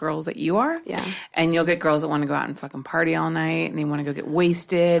 responsible girls that you are. Yeah. And you'll get girls that want to go out and fucking party all night and they want to go get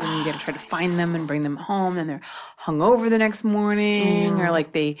wasted and you got to try to find them and bring them home and they're hungover the next morning or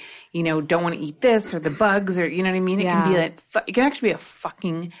like they, you know, don't want to eat this or the bugs or, you know what I mean? It can be like, it can actually be a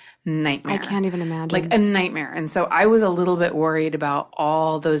fucking nightmare. I can't even imagine. Like a nightmare. And so I was a little bit worried about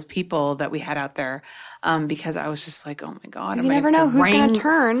all those people that we had out there because I was just like, oh my God. You never know who's going to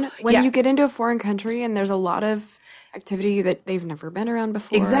turn when you get into a foreign country and there's a lot of activity that they've never been around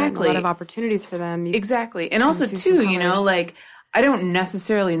before. Exactly. And a lot of opportunities for them. Exactly. And also too, you know, like I don't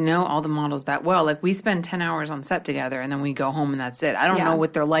necessarily know all the models that well. Like we spend 10 hours on set together and then we go home and that's it. I don't know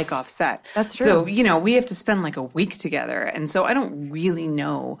what they're like off set. That's true. So, you know, we have to spend like a week together. And so I don't really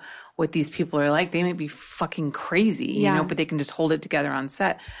know what these people are like. They may be fucking crazy, you know, but they can just hold it together on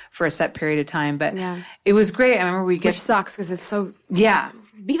set for a set period of time. But it was great. I remember Which sucks because it's so... Yeah.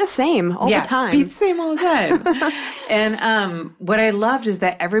 Be the same all the time. Be the same all the time. And what I loved is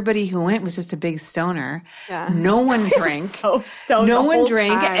that everybody who went was just a big stoner. Yeah. No one drank. So stoned no one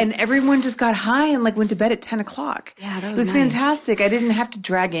drank. Time. And everyone just got high and like went to bed at 10 o'clock. Yeah, that was It was nice. fantastic. I didn't have to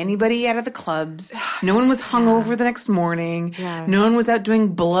drag anybody out of the clubs. No one was hungover the next morning. Yeah. No one was out doing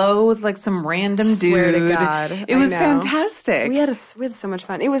blow with like some random dude. Swear to God. It was fantastic. We had so much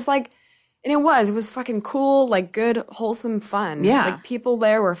fun. It was like... And it was fucking cool, like good, wholesome fun. Yeah. Like people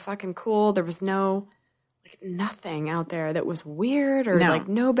there were fucking cool. There was no, like nothing out there that was weird or like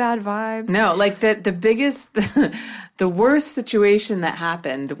no bad vibes. No, like the biggest, the worst situation that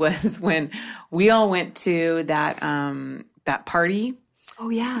happened was when we all went to that party. Oh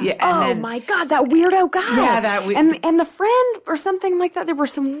yeah. Yeah. And then, my God, that weirdo guy. Yeah, and the friend or something like that. There were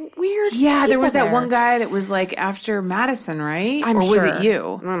some weird. Yeah, there was that there. one guy that was like after Madison, right? I'm or was sure. it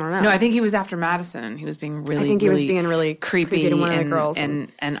you? I don't know. No, I think he was after Madison. He was being really. I think he was being really creepy to one of the and, girls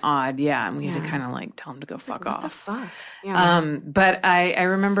and odd. Yeah, and we had to kind of like tell him to go fuck off. What the fuck? Yeah. But I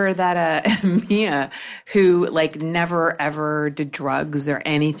remember that Mia, who like never ever did drugs or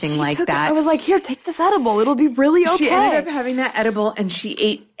anything like that. I was like, here, take this edible. It'll be really okay. She ended up having that edible, and she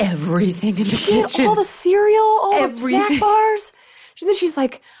ate everything in the kitchen. She ate all the cereal, all everything. the snack bars. Then she's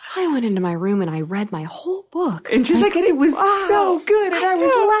like, I went into my room and I read my whole book. And she's like, and it was so good, and I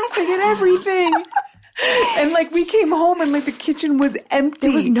was laughing at everything. And like we came home and like the kitchen was empty.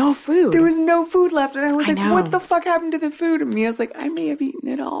 There was no food. There was no food left. And I was like, what the fuck happened to the food? And Mia's like, I may have eaten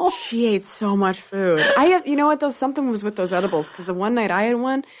it all. She ate so much food. You know what though? Something was with those edibles because the one night I had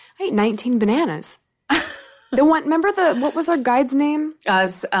one, I ate 19 bananas. The one, remember what was our guide's name?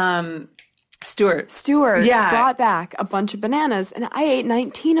 Stuart. Brought back a bunch of bananas and I ate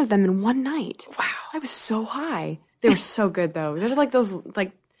 19 of them in one night. Wow. I was so high. They were so good though. They're like those,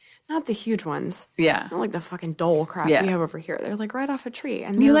 like, not the huge ones. Yeah. Not like the fucking dole crap we have over here. They're like right off a tree.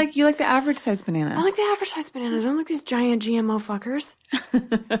 And you like the average size banana. I like the average size bananas. I don't like these giant GMO fuckers.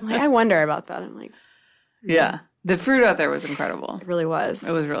 I wonder about that. I'm like, yeah. The fruit out there was incredible. It really was.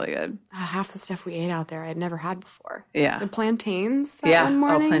 It was really good. Half the stuff we ate out there I had never had before. Yeah. The plantains that one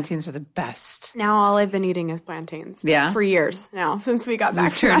morning. Oh, plantains are the best. Now all I've been eating is plantains. Yeah. For years now, since we got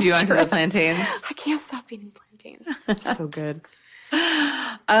back. Turned you onto the plantains. I can't stop eating plantains. They're so good.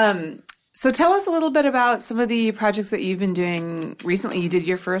 So tell us a little bit about some of the projects that you've been doing recently. You did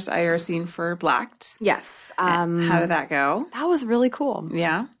your first IR scene for Blacked. Yes. How did that go? That was really cool.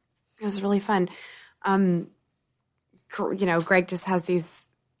 Yeah. It was really fun. You know, Greg just has these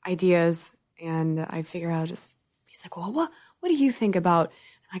ideas and I figure out he's like, well, what do you think about?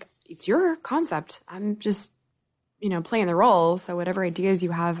 I'm like, it's your concept. I'm just, you know, playing the role. So whatever ideas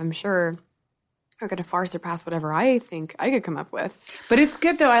you have, I'm sure are going to far surpass whatever I think I could come up with. But it's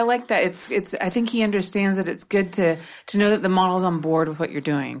good though. I like that. It's. I think he understands that it's good to know that the model's on board with what you're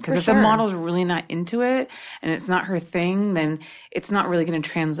doing. Because if the model's really not into it and it's not her thing, then it's not really going to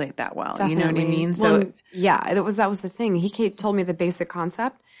translate that well. Definitely. You know what I mean? So yeah, that was the thing. He told me the basic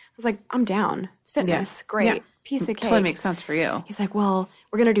concept. I was like, I'm down. Fitness, great. Piece of cake. Totally makes sense for you. He's like, well,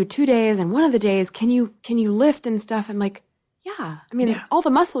 we're going to do 2 days, and one of the days, can you lift and stuff? I'm like, yeah. I mean, all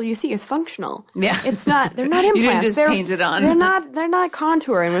the muscle you see is functional. Yeah. It's not, they're not implants. You didn't just paint it on. They're not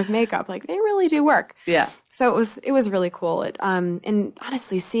contouring with makeup. Like, they really do work. Yeah. So it was really cool. And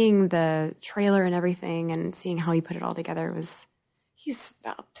honestly, seeing the trailer and everything and seeing how he put it all together he's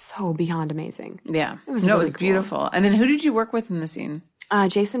so beyond amazing. Yeah. It was really cool. Beautiful. And then who did you work with in the scene?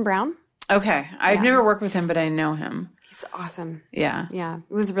 Jason Brown. Okay. I've never worked with him, but I know him. He's awesome. Yeah. Yeah.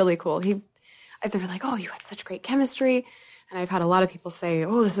 It was really cool. They were like, oh, you had such great chemistry. And I've had a lot of people say,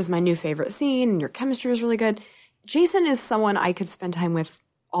 oh, this is my new favorite scene, and your chemistry is really good. Jason is someone I could spend time with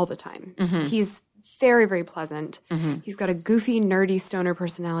all the time. Mm-hmm. He's very, very pleasant. He's got a goofy, nerdy stoner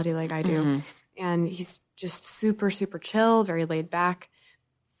personality like I do. And he's just super, super chill, very laid back,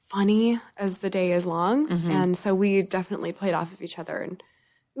 funny as the day is long. And so we definitely played off of each other, and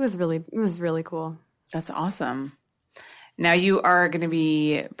it was really cool. That's awesome. Now you are going to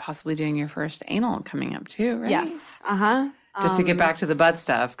be possibly doing your first anal coming up too, right? Yes. Just to get back to the butt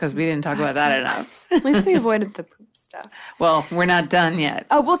stuff, because we didn't talk about that enough. At least we avoided the poop stuff. Well, we're not done yet.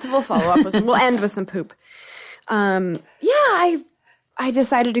 Oh, we'll follow up with we'll end with some poop. I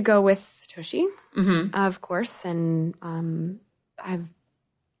decided to go with Tushy, of course, and I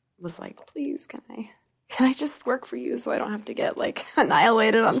was like, please, can I just work for you so I don't have to get like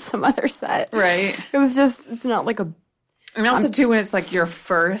annihilated on some other set? Right. It's not like a. And also, too, when it's like your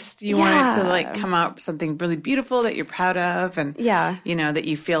first, you want it to like come out something really beautiful that you're proud of, and that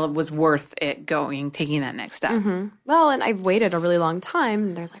you feel was worth it taking that next step. Well, and I've waited a really long time.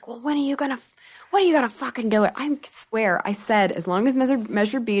 And they're like, "Well, when are you gonna fucking do it?" I swear, I said as long as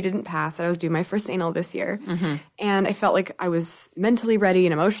Measure B didn't pass, that I was doing my first anal this year, and I felt like I was mentally ready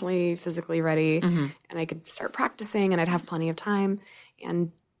and emotionally, physically ready, and I could start practicing, and I'd have plenty of time,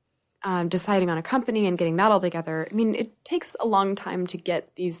 and. Deciding on a company and getting that all together. I mean, it takes a long time to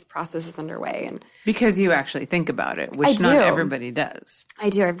get these processes underway. And because you actually think about it, which not everybody does. I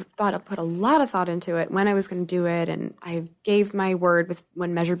do. I put a lot of thought into it when I was going to do it. And I gave my word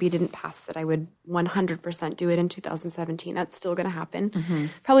when Measure B didn't pass that I would 100% do it in 2017. That's still going to happen.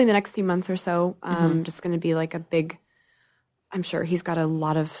 Probably in the next few months or so. Just going to be like a big... I'm sure he's got a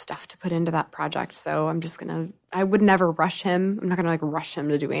lot of stuff to put into that project. So I would never rush him. I'm not going to like rush him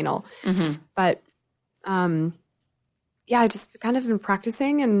to do anal. But, I've just kind of been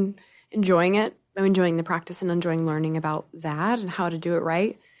practicing and enjoying it. I'm enjoying the practice and enjoying learning about that and how to do it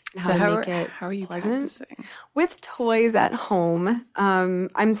right. And how to make it how are you pleasant. Practicing? With toys at home.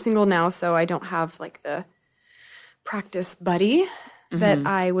 I'm single now, so I don't have like the practice buddy that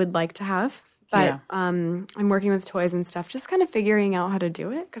I would like to have. But I'm working with toys and stuff, just kind of figuring out how to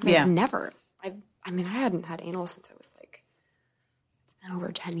do it. Because I hadn't had anal since I was like, it's been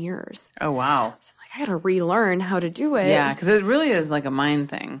over 10 years. Oh, wow. So I'm like, I got to relearn how to do it. Yeah, because it really is like a mind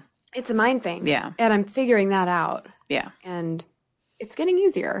thing. It's a mind thing. Yeah. And I'm figuring that out. Yeah. And it's getting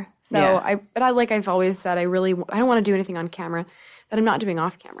easier. So I've always said, I don't want to do anything on camera that I'm not doing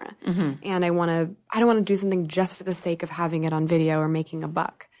off camera. And I don't want to do something just for the sake of having it on video or making a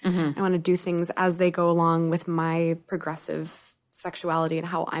buck. I want to do things as they go along with my progressive sexuality and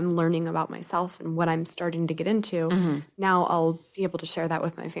how I'm learning about myself and what I'm starting to get into. Now I'll be able to share that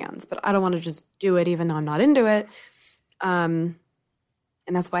with my fans, but I don't want to just do it even though I'm not into it. And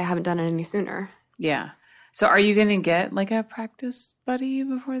that's why I haven't done it any sooner. Yeah. So are you going to get like a practice buddy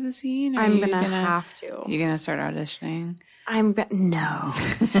before the scene? I'm going to have to. You're going to start auditioning? No.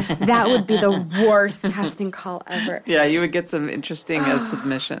 That would be the worst casting call ever. Yeah, you would get some interesting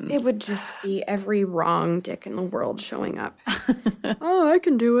submissions. It would just be every wrong dick in the world showing up. Oh, I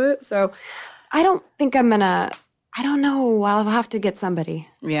can do it. So I don't think I don't know. I'll have to get somebody.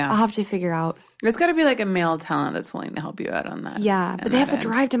 Yeah. I'll have to figure out. There's got to be like a male talent that's willing to help you out on that. Yeah, but they have to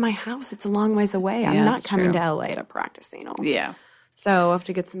drive to my house. It's a long ways away. I'm not coming to LA to practice anal. Yeah. So I'll have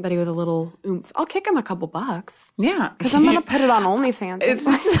to get somebody with a little oomph. I'll kick him a couple bucks. Yeah. Because I'm going to put it on OnlyFans. It's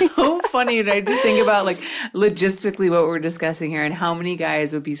so funny. And I just think about like logistically what we're discussing here and how many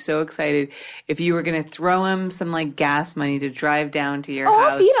guys would be so excited if you were going to throw him some like gas money to drive down to your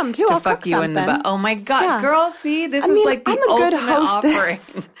house. I'll feed him too. To I'll fuck you something. in the butt. Oh my God, girl, see, this is like the I'm a good ultimate offering.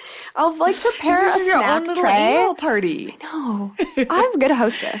 I'll like prepare this a is your snack own little tray. anal party. No, I'm a good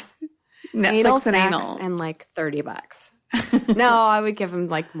hostess. Netflix anal and snacks anal. and like $30. No, I would give them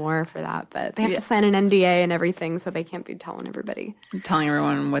like more for that, but they have to sign an NDA and everything, so they can't be telling everybody. Telling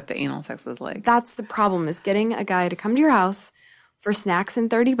everyone what the anal sex was like. That's the problem, is getting a guy to come to your house for snacks and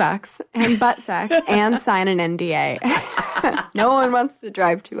 $30 and butt sex and sign an NDA. No one wants to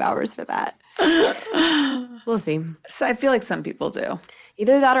drive 2 hours for that. We'll see. So I feel like some people do.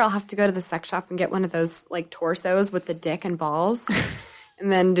 Either that or I'll have to go to the sex shop and get one of those like torsos with the dick and balls.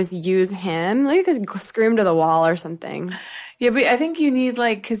 And then just use him, like screw him to the wall or something. Yeah, but I think you need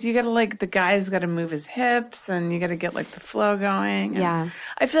like, because you got to like, the guy's got to move his hips and you got to get like the flow going. Yeah.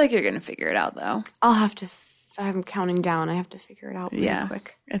 I feel like you're going to figure it out though. I'll have to, I'm counting down. I have to figure it out really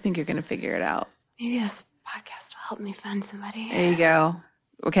quick. I think you're going to figure it out. Maybe this podcast will help me find somebody. There you go.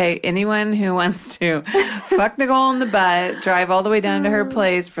 Okay, anyone who wants to fuck Nicole in the butt, drive all the way down to her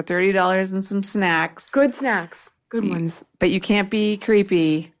place for $30 and some snacks. Good snacks. Good ones. But you can't be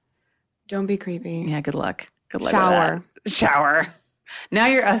creepy. Don't be creepy. Yeah, good luck. Good luck Shower. with that. Shower. Now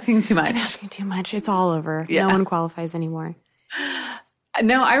you're asking too much. I'm asking too much. It's all over. Yeah. No one qualifies anymore.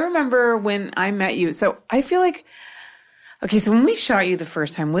 No, I remember when I met you. So I feel like, okay, so when we shot you the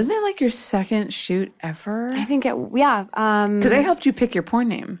first time, wasn't it like your second shoot ever? I think yeah. Because I helped you pick your porn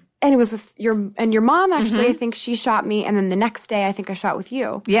name. And it was with your mom, actually. I think she shot me. And then the next day, I think I shot with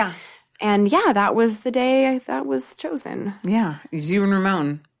you. Yeah. And yeah, that was the day that was chosen. Yeah. It was you and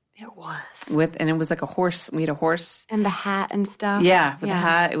Ramon. It was. And it was like a horse. We had a horse. And the hat and stuff. Yeah, with the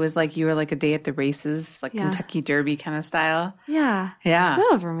hat. It was like you were like a day at the races, like Kentucky Derby kind of style. Yeah. Yeah. That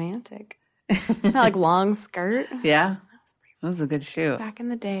was romantic. That like long skirt. Yeah. That was a good shoot. Back in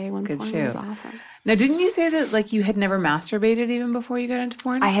the day when porn was awesome. Now, didn't you say that like you had never masturbated even before you got into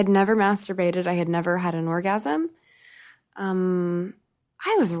porn? I had never masturbated. I had never had an orgasm.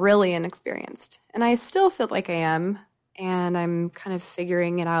 I was really inexperienced. And I still feel like I am. And I'm kind of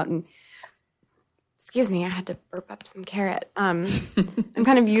figuring it out. And excuse me, I had to burp up some carrot. I'm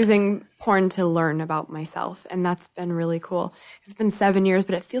kind of using porn to learn about myself. And that's been really cool. It's been 7 years,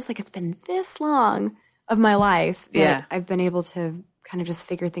 but it feels like it's been this long of my life that I've been able to kind of just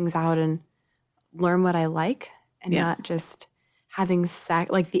figure things out and learn what I like and not just having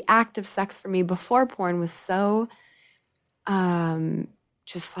sex. Like the act of sex for me before porn was so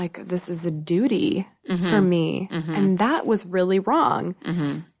just like, this is a duty for me. And that was really wrong.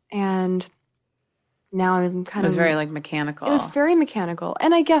 And now I'm kind of... It was very like mechanical. It was very mechanical.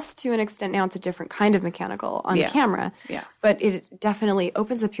 And I guess to an extent now it's a different kind of mechanical on camera. Yeah. But it definitely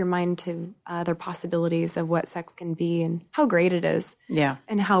opens up your mind to other possibilities of what sex can be and how great it is. Yeah.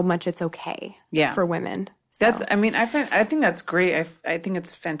 And how much it's okay for women. So. I think that's great. I think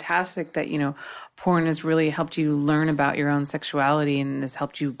it's fantastic that, porn has really helped you learn about your own sexuality and has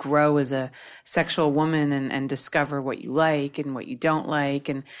helped you grow as a sexual woman and discover what you like and what you don't like,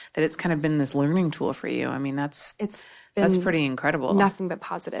 and that it's kind of been this learning tool for you. I mean, that's pretty incredible. Nothing but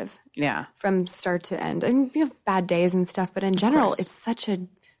positive. Yeah. From start to end. I mean, you have bad days and stuff, but in general, it's such a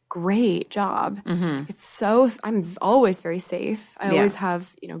great job. I'm always very safe. I always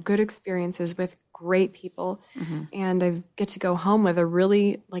have, good experiences with great people, and I get to go home with a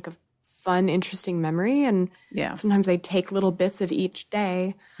really like a fun, interesting memory. And sometimes I take little bits of each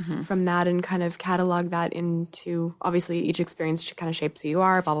day from that and kind of catalog that into, obviously each experience kind of shapes who you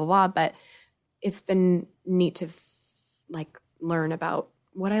are, blah, blah, blah. But it's been neat to learn about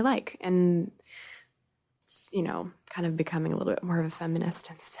what I like and, kind of becoming a little bit more of a feminist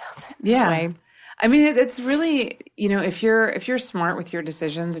and stuff. Yeah. I mean, it's really, if you're smart with your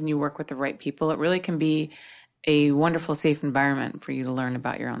decisions and you work with the right people, it really can be a wonderful, safe environment for you to learn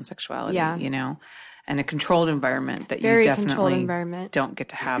about your own sexuality, and a controlled environment that you definitely don't get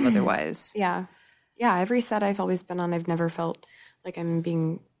to have otherwise. Yeah. Every set I've always been on, I've never felt like I'm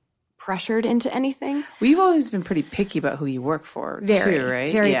being pressured into anything. Well, you've always been pretty picky about who you work for, too,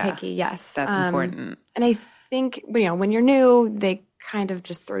 right? Very picky, yes. That's important. And I think, when you're new, they kind of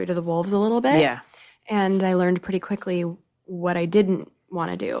just throw you to the wolves a little bit. Yeah. And I learned pretty quickly what I didn't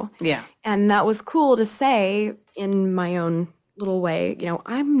want to do. Yeah. And that was cool to say in my own little way,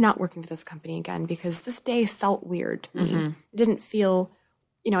 I'm not working for this company again because this day felt weird to me. It didn't feel,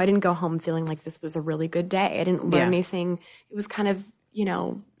 I didn't go home feeling like this was a really good day. I didn't learn anything. It was kind of,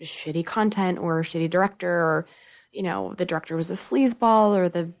 shitty content or a shitty director or, the director was a sleazeball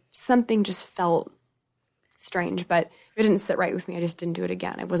or something just felt strange, but it didn't sit right with me. I just didn't do it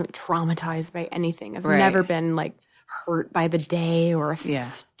again. I wasn't traumatized by anything. I've never been hurt by the day or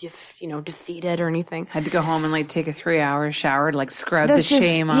defeated or anything. Had to go home and take a 3-hour shower to scrub the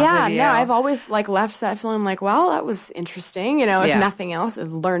shame off of you. Yeah, no, I've always left set feeling well, that was interesting. If nothing else,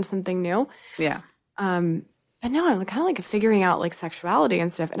 I've learned something new. Yeah. But no, I'm kind of figuring out sexuality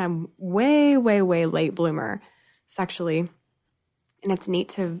and stuff, and I'm way, way, way late bloomer sexually, and it's neat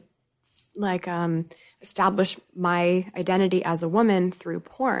to establish my identity as a woman through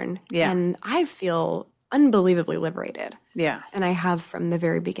porn. Yeah. And I feel unbelievably liberated. Yeah. And I have from the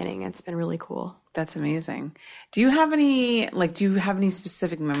very beginning. It's been really cool. That's amazing. Do you have any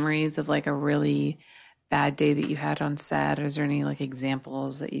specific memories of a really bad day that you had on set? Or is there any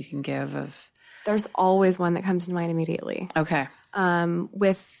examples that you can give of? There's always one that comes to mind immediately. Okay.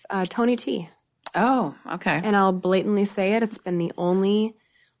 With Tony T. Oh, okay. And I'll blatantly say it. It's been the only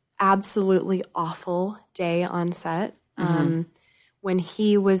absolutely awful day on set. When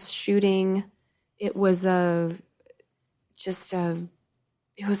he was shooting, it was a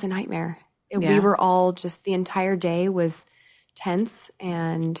nightmare. We were all the entire day was tense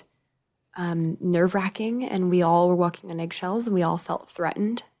and nerve-wracking, and we all were walking on eggshells, and we all felt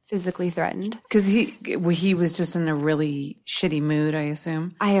threatened, physically threatened. Because he was just in a really shitty mood, I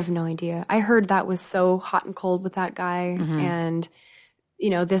assume? I have no idea. I heard that was so hot and cold with that guy, and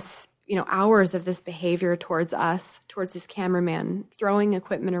hours of this behavior towards us, towards this cameraman, throwing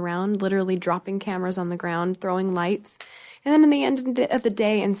equipment around, literally dropping cameras on the ground, throwing lights. And then in the end of the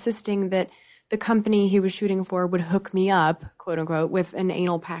day, insisting that the company he was shooting for would hook me up, quote unquote, with an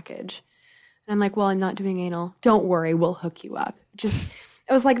anal package. And I'm like, well, I'm not doing anal. Don't worry, we'll hook you up.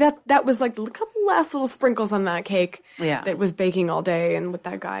 It was like that was like a couple last little sprinkles on that cake that was baking all day and with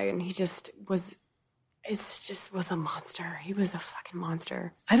that guy. And he just was a monster. He was a fucking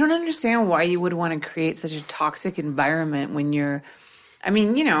monster. I don't understand why you would want to create such a toxic environment when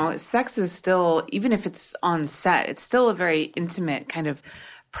sex is still, even if it's on set, it's still a very intimate kind of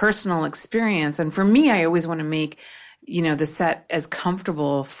personal experience. And for me, I always want to make, the set as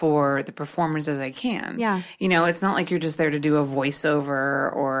comfortable for the performers as I can. Yeah. It's not like you're just there to do a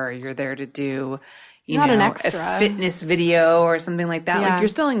voiceover or you're there to do, an extra. a fitness video or something like that. Yeah. Like you're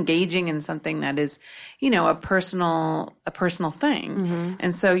still engaging in something that is, a personal thing. Mm-hmm.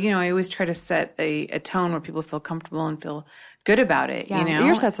 And so, I always try to set a tone where people feel comfortable and feel good about it. Yeah.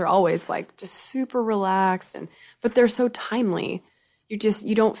 Your sets are always like just super relaxed but they're so timely.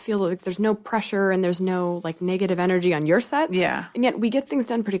 You don't feel like there's no pressure and there's no like negative energy on your sets. Yeah. And yet we get things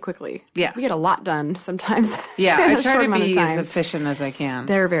done pretty quickly. Yeah. We get a lot done sometimes. Yeah. I try to be as efficient as I can.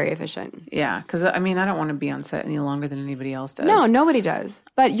 They're very efficient. Yeah. Because I don't want to be on set any longer than anybody else does. No, nobody does.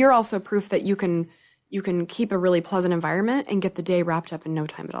 But you're also proof that you can keep a really pleasant environment and get the day wrapped up in no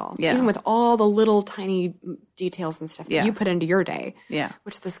time at all. Yeah. Even with all the little tiny details and stuff that you put into your day. Yeah.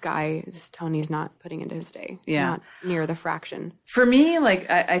 Which this Tony's not putting into his day. Yeah. Not near the fraction. For me, like,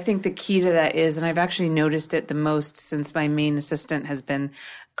 I think the key to that is, and I've actually noticed it the most since my main assistant has been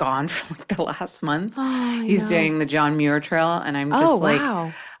gone for like the last month. Oh, He's doing the John Muir Trail, and I'm just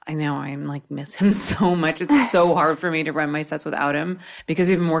wow. I know, I'm like miss him so much. It's so hard for me to run my sets without him because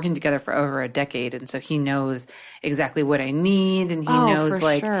we've been working together for over a decade. And so he knows exactly what I need. And he knows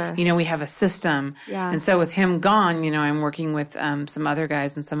we have a system. Yeah. And so with him gone, I'm working with some other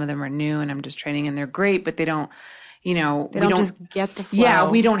guys and some of them are new and I'm just training and they're great, but they don't, we don't just get the flow. Yeah,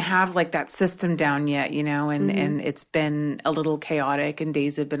 we don't have like that system down yet, and it's been a little chaotic and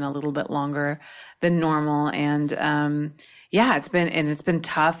days have been a little bit longer than normal. And, it's been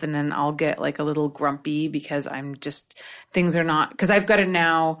tough. And then I'll get like a little grumpy because things are not, because I've got to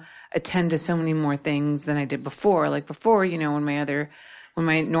now attend to so many more things than I did before. Like before, when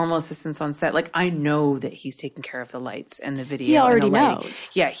my normal assistant's on set, like I know that he's taking care of the lights and the video. He already and the lighting. knows.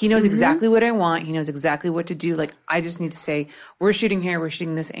 Yeah, he knows exactly what I want. He knows exactly what to do. Like I just need to say, we're shooting here, we're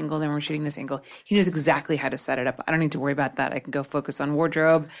shooting this angle, then we're shooting this angle. He knows exactly how to set it up. I don't need to worry about that. I can go focus on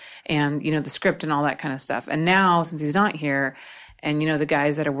wardrobe and, the script and all that kind of stuff. And now, since he's not here, and, the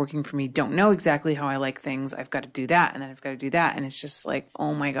guys that are working for me don't know exactly how I like things, I've got to do that, and then I've got to do that. And it's just like,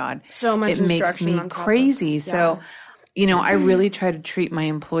 oh my God. So much it makes me crazy. So, I really try to treat my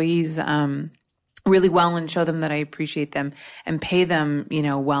employees really well and show them that I appreciate them and pay them,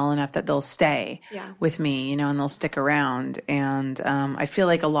 well enough that they'll stay with me, and they'll stick around. And I feel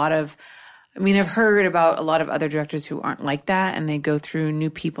like I've heard about a lot of other directors who aren't like that and they go through new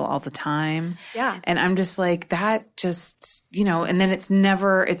people all the time. Yeah. And I'm just like, that just, and then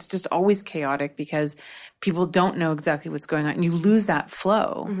it's just always chaotic because people don't know exactly what's going on and you lose that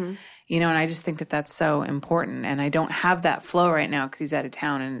flow. Mm-hmm. And I just think that that's so important. And I don't have that flow right now because he's out of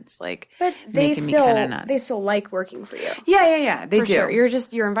town and it's like making me kind of nuts. They still like working for you. Yeah. They for do. Sure.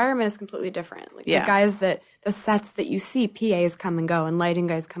 Your environment is completely different. Like the sets that you see, PAs come and go and lighting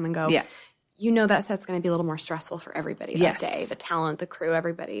guys come and go. Yeah. That set's going to be a little more stressful for everybody that day. The talent, the crew,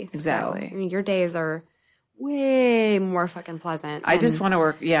 everybody. Exactly. So, your days are way more fucking pleasant. I just want to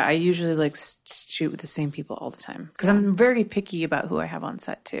work. Yeah, I usually like shoot with the same people all the time because I'm very picky about who I have on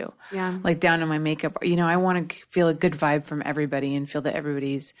set too. Yeah. Like down to my makeup. I want to feel a good vibe from everybody and feel that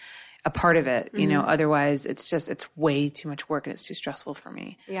everybody's a part of it. Otherwise it's way too much work and it's too stressful for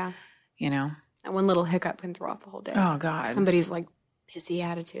me. Yeah. And one little hiccup can throw off the whole day. Oh God. Somebody's like pissy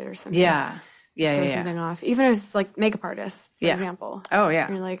attitude or something. Yeah. Throw something off. Even if it's like makeup artists, for example. Oh, yeah.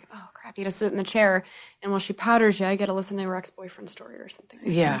 And you're like, oh, crap, you got to sit in the chair. And while she powders you, I got to listen to her ex-boyfriend story or something.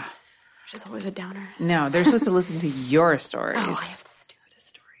 Like that. Which is always a downer. No, they're supposed to listen to your stories. Oh, I have the stupidest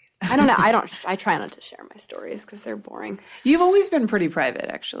stories. I don't know. I try not to share my stories because they're boring. You've always been pretty private,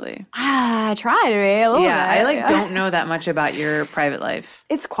 actually. I try to be a little bit. I don't know that much about your private life.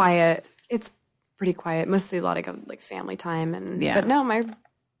 It's quiet. It's pretty quiet. Mostly a lot of like family time. But no, I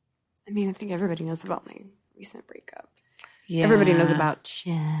think everybody knows about my recent breakup. Yeah. Everybody knows about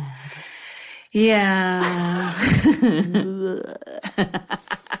Chad. Yeah.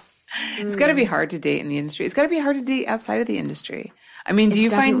 It's got to be hard to date in the industry. It's got to be hard to date outside of the industry. Do you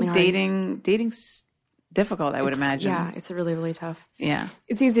find dating difficult, I would imagine. Yeah, it's really, really tough. Yeah.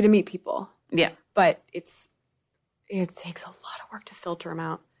 It's easy to meet people. Yeah. But it takes a lot of work to filter them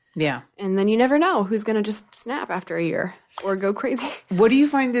out. Yeah. And then you never know who's going to just snap after a year or go crazy. What do you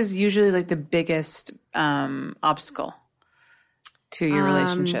find is usually like the biggest obstacle to your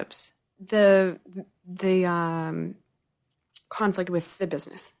relationships? The conflict with the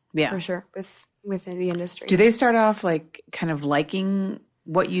business. Yeah. For sure. Within the industry. Do they start off like kind of liking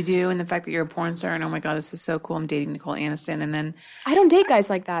what you do and the fact that you're a porn star and, oh my God, this is so cool, I'm dating Nicole Aniston, and then... I don't date guys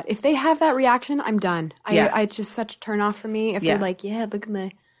like that. If they have that reaction, I'm done. It's just such a turn off for me. If they're like, yeah, look at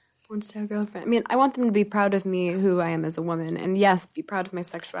my porn star girlfriend. I mean, I want them to be proud of me, who I am as a woman, and yes, be proud of my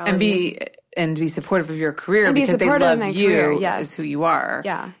sexuality. And be supportive of your career and because they love you career, yes. as who you are.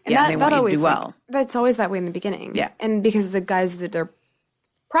 Yeah. And they want you to do well. That's always that way in the beginning. Yeah. And because the guys that they're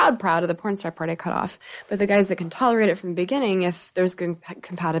proud of the porn star part I cut off. But the guys that can tolerate it from the beginning, if there's good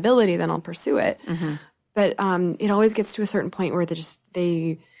compatibility, then I'll pursue it. Mm-hmm. But it always gets to a certain point where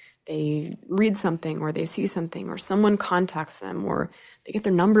they read something or they see something or someone contacts them or they get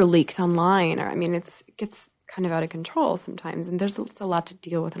their number leaked online. Or it gets kind of out of control sometimes. And it's a lot to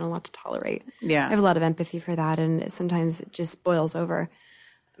deal with and a lot to tolerate. Yeah. I have a lot of empathy for that, and sometimes it just boils over.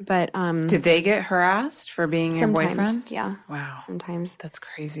 But did they get harassed for being your boyfriend? Yeah. Wow. Sometimes. That's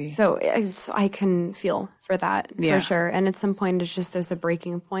crazy. So I can feel for that for sure. And at some point, it's just there's a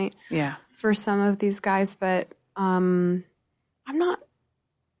breaking point. Yeah. For some of these guys, but I'm not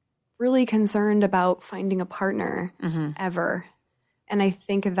really concerned about finding a partner ever. And I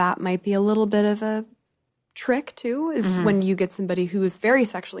think that might be a little bit of a trick too. Is when you get somebody who is very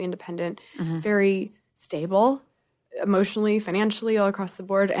sexually independent, very stable. Emotionally, financially, all across the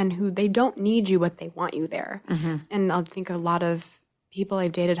board, and who they don't need you, but they want you there. And I think a lot of people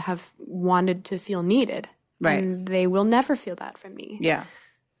I've dated have wanted to feel needed. Right. And they will never feel that from me. Yeah.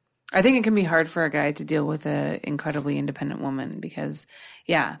 I think it can be hard for a guy to deal with an incredibly independent woman because,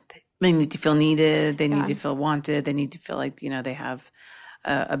 they need to feel needed. They need to feel wanted. They need to feel like, they have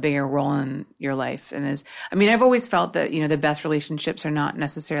a bigger role in your life. And I've always felt that, the best relationships are not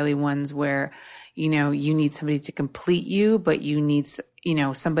necessarily ones where, you need somebody to complete you, but you need,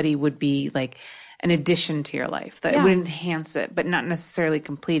 somebody would be like an addition to your life that would enhance it, but not necessarily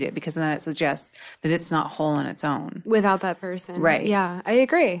complete it, because then that suggests that it's not whole on its own. Without that person. Right. Yeah, I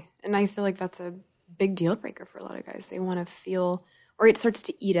agree. And I feel like that's a big deal breaker for a lot of guys. They want to feel, or it starts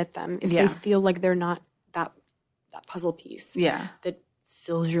to eat at them if they feel like they're not that puzzle piece. Yeah. That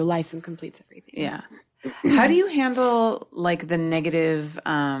fills your life and completes everything. Yeah. How do you handle like the negative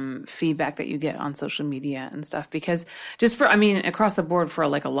feedback that you get on social media and stuff? Because across the board for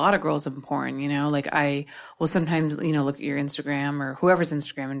like a lot of girls in porn, like I will sometimes, look at your Instagram or whoever's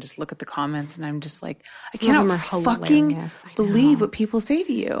Instagram and just look at the comments and I'm just like, I cannot fucking believe what people say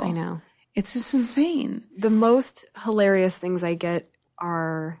to you. I know. It's just insane. The most hilarious things I get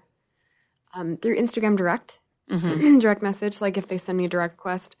are through Instagram direct, direct message. Like if they send me a direct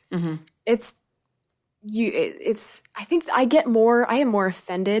request, I think I am more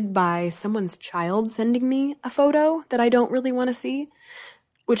offended by someone's child sending me a photo that I don't really want to see,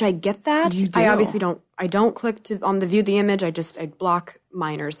 which I get that. You do. I obviously don't click on the view the image. I block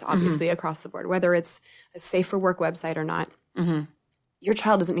minors, obviously, across the board, whether it's a safe for work website or not. Your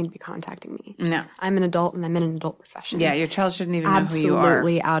child doesn't need to be contacting me. No. I'm an adult and I'm in an adult profession. Yeah, your child shouldn't even know who you are.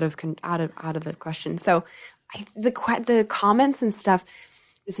 Absolutely out of the question. So the comments and stuff,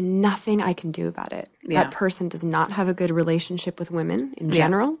 there's nothing I can do about it. Yeah. That person does not have a good relationship with women in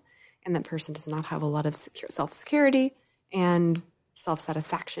general, and that person does not have a lot of self-security and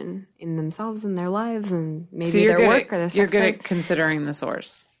self-satisfaction in themselves and their lives and maybe their work or their sex life. You're good at considering the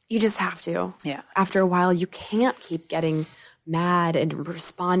source. You just have to. Yeah. After a while, you can't keep getting mad and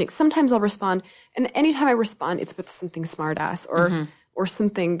responding. Sometimes I'll respond, and anytime I respond, it's with something smart-ass or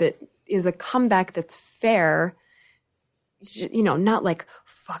something that is a comeback that's fair. Not like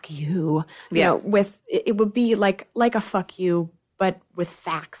fuck you. With it would be like a fuck you, but with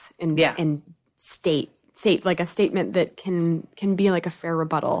facts and state like a statement that can be like a fair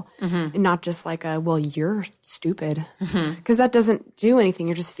rebuttal, and not just like a well you're stupid, because that doesn't do anything.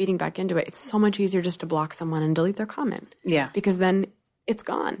 You're just feeding back into it. It's so much easier just to block someone and delete their comment. Yeah, because then it's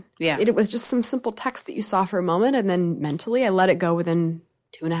gone. Yeah, it was just some simple text that you saw for a moment, and then mentally I let it go within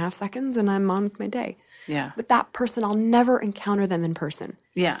 2.5 seconds, and I'm on with my day. Yeah. But that person, I'll never encounter them in person.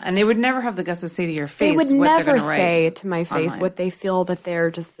 Yeah. And they would never have the guts to say to your face they would what never they're going to write say to my face online. What they feel that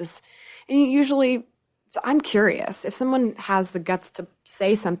they're just this. And usually, I'm curious. If someone has the guts to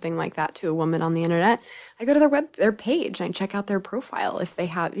say something like that to a woman on the internet, I go to their page and I check out their profile. If they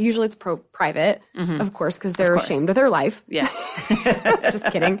have, usually it's private, of course, because they're ashamed of their life. Yeah. Just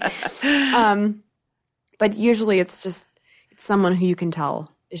kidding. But usually it's someone who you can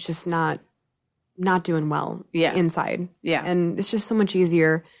tell is just not doing well inside. Yeah. And it's just so much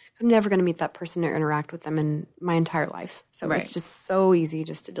easier. I'm never going to meet that person or interact with them in my entire life. So it's just so easy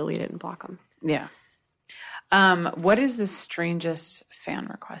just to delete it and block them. Yeah. What is the strangest fan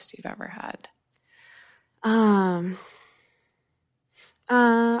request you've ever had?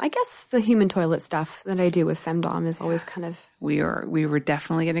 I guess the human toilet stuff that I do with femdom is always kind of... We were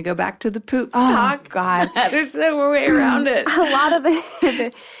definitely going to go back to the poop talk. God. There's no way around it. A lot of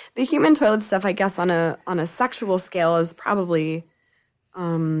the human toilet stuff, I guess, on a sexual scale is probably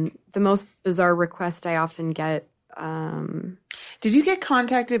the most bizarre request I often get. Did you get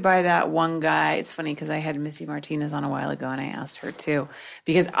contacted by that one guy? It's funny because I had Missy Martinez on a while ago and I asked her too,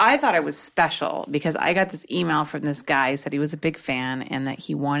 because I thought I was special because I got this email from this guy who said he was a big fan and that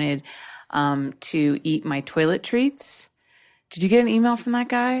he wanted to eat my toilet treats. Did you get an email from that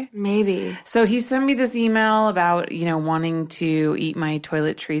guy? Maybe. So he sent me this email about, wanting to eat my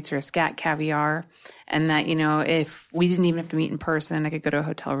toilet treats or scat caviar, and that, if we didn't even have to meet in person, I could go to a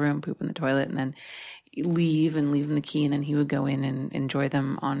hotel room, poop in the toilet, and then leave him the key, and then he would go in and enjoy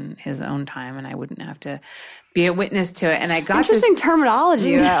them on his own time, and I wouldn't have to be a witness to it. And I got interesting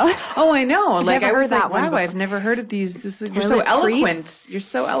terminology, though. Oh, I know. Like I was that like, one wow, before. I've never heard of these. You're so eloquent. Treats? You're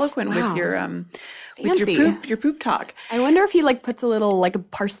so eloquent Wow. with Fancy. your poop talk. I wonder if he puts a little a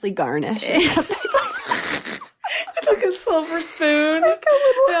parsley garnish. Like a silver spoon.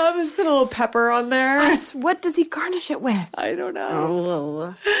 Yeah, just put a little pepper on there. What does he garnish it with? I don't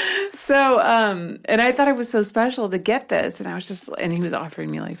know. So, and I thought it was so special to get this, and I was and he was offering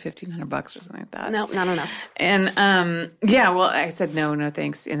me like $1,500 or something like that. No, not enough. And well, I said no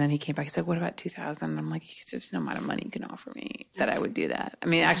thanks. And then he came back. He said, "What about $2,000?" And I'm like, "There's no amount of money you can offer me that I would do that." I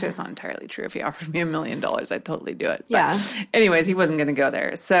mean, actually, that's not entirely true. If he offered me $1 million, I'd totally do it. But Yeah. anyways, he wasn't going to go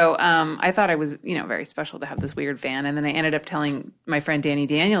there. So I thought I was, very special to have this weird fan. And then I ended up telling my friend Danny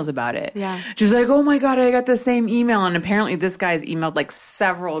Daniels about it. Yeah. She was like, "Oh my God, I got the same email." And apparently this guy's emailed like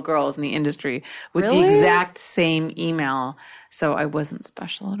several girls in the industry with the exact same email. So I wasn't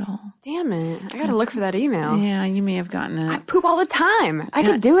special at all. Damn it. I got to look for that email. Yeah, you may have gotten it. I poop all the time. I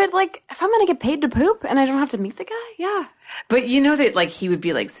could do it if I'm going to get paid to poop and I don't have to meet the guy. Yeah. But you know that he would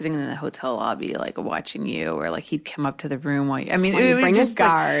be sitting in the hotel lobby watching you, or he'd come up to the room while you, it would bring just a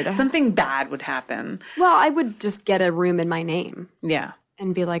guard. Something bad would happen. Well, I would just get a room in my name. Yeah.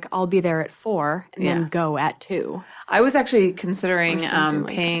 And be like, I'll be there at 4 and then go at 2. I was actually considering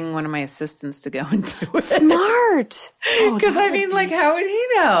paying one of my assistants to go and do it. Smart. Because how would he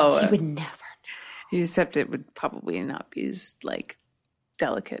know? He would never know. Except it would probably not be as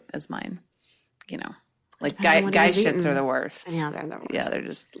delicate as mine. Guy shits are the worst. Yeah, they're the worst. Yeah, they're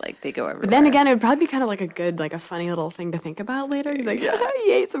just they go everywhere. But then again, it would probably be kind of a funny little thing to think about later. You'd be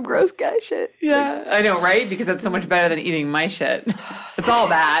he ate some gross guy shit. Yeah, I know, right? Because that's so much better than eating my shit. It's all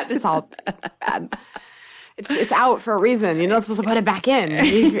bad. It's all bad. It's out for a reason. You're not supposed to put it back in.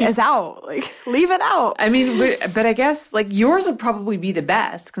 It's out. Leave it out. I mean, but I guess yours would probably be the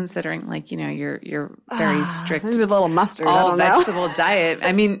best, considering you're very strict with a little mustard. all vegetable diet.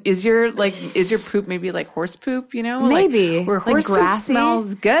 I mean, is your poop maybe horse poop? Maybe where horse poop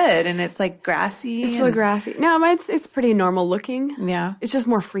smells good and it's grassy. It's really grassy. No, it's pretty normal looking. Yeah, it's just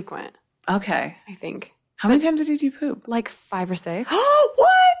more frequent. Okay, I think. How many times did you poop? 5 or 6. Oh, what?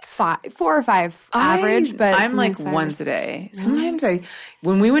 4 or 5 average, but I'm once a day. Sometimes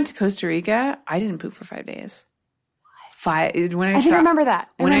when we went to Costa Rica, I didn't poop for 5 days. 5 when I think I remember that.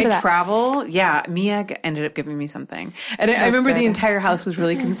 When I travel, yeah, Mia ended up giving me something, and I remember the entire house was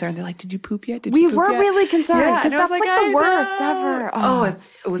really concerned. They're like, "Did you poop yet? We were really concerned because that's the worst ever. Oh,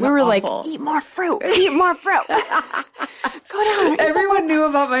 it was. We were awful. Eat more fruit. Eat more fruit. Go down. Everyone knew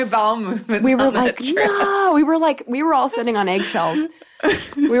about my bowel movements. We were no. We were all sitting on eggshells.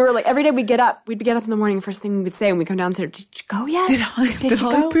 We were every day we'd get up in the morning. First thing we would say when we come downstairs, "Did you go yet? Did Holly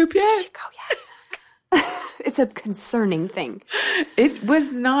poop yet? Did you go yet?" It's a concerning thing. It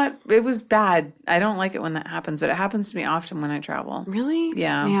was not. It was bad. I don't like it when that happens, but it happens to me often when I travel. Really?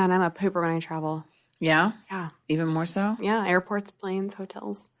 Yeah. Man, I'm a pooper when I travel. Yeah? Yeah. Even more so? Yeah, airports, planes,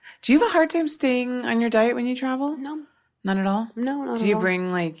 hotels. Do you have a hard time staying on your diet when you travel? No. None at all? No, not at all. Do you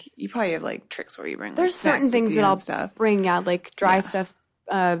bring you probably have tricks where you bring There's certain things that I'll bring, dry Yeah. stuff,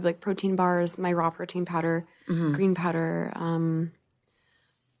 protein bars, my raw protein powder, green powder,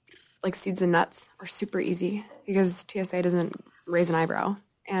 seeds and nuts are super easy because TSA doesn't raise an eyebrow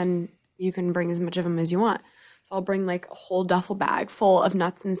and you can bring as much of them as you want. So I'll bring a whole duffel bag full of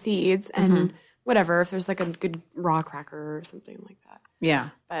nuts and seeds and whatever, if there's a good raw cracker or something like that. Yeah.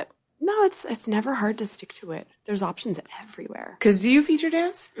 But No, it's never hard to stick to it. There's options everywhere. Because do you feature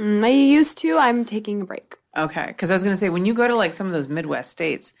dance? I used to. I'm taking a break. Okay. Because I was going to say, when you go to like some of those Midwest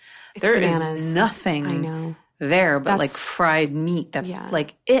states, there is nothing there but like fried meat. That's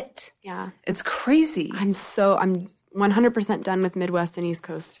like it. Yeah. It's crazy. I'm 100% done with Midwest and East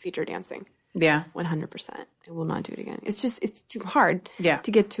Coast feature dancing. Yeah. 100%. I will not do it again. It's too hard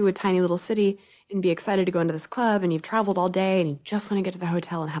to get to a tiny little city and be excited to go into this club, and you've traveled all day and you just want to get to the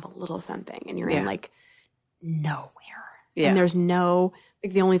hotel and have a little something, and you're in like nowhere. Yeah. And there's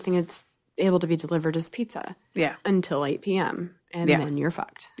the only thing that's able to be delivered is pizza. Yeah. Until 8 p.m. And then you're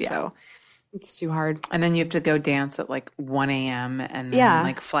fucked. Yeah. So it's too hard. And then you have to go dance at like 1 a.m. and then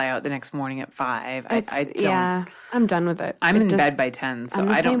like fly out the next morning at 5. I don't. Yeah. I'm done with it. I'm in bed by 10, so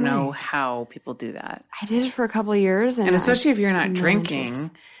I don't know how people do that. I did it for a couple of years. And especially if you're not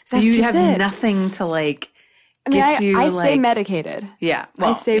drinking. So you have nothing to like get you. I stay medicated. Yeah.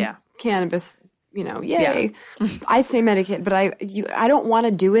 Well, I stay cannabis, yay. Yeah. I stay medicated, but I don't want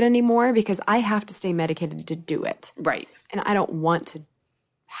to do it anymore because I have to stay medicated to do it. Right. And I don't want to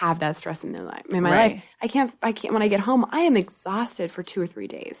have that stress in my life. I can't, when I get home, I am exhausted for 2 or 3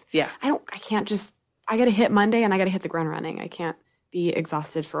 days. Yeah. I got to hit Monday and I got to hit the ground running. I can't be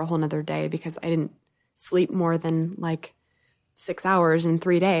exhausted for a whole nother day because I didn't sleep more than like 6 hours in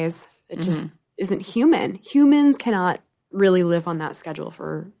 3 days. It just isn't human. Humans cannot really live on that schedule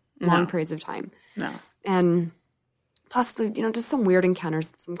for long periods of time. No. And plus just some weird encounters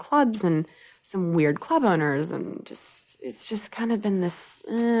at some clubs and some weird club owners, and it's just kind of been this,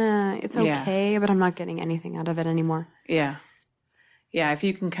 it's okay, but I'm not getting anything out of it anymore. Yeah. Yeah, if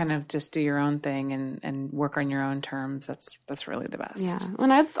you can kind of just do your own thing and work on your own terms, that's really the best. Yeah,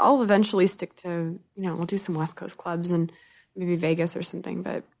 and I'll eventually stick to, we'll do some West Coast clubs and maybe Vegas or something,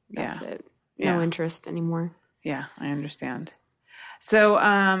 but that's it. No interest anymore. Yeah, I understand. So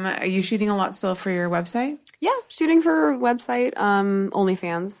are you shooting a lot still for your website? Yeah, shooting for website,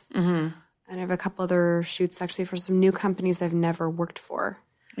 OnlyFans. Mm-hmm. And I have a couple other shoots actually for some new companies I've never worked for.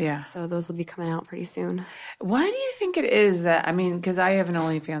 Yeah. So those will be coming out pretty soon. Why do you think it is that, because I have an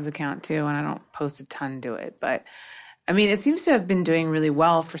OnlyFans account too, and I don't post a ton to it, but it seems to have been doing really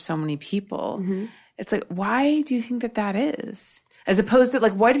well for so many people. Mm-hmm. It's like, why do you think that is? As opposed to,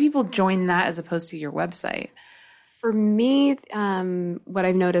 like, why do people join that as opposed to your website? For me, what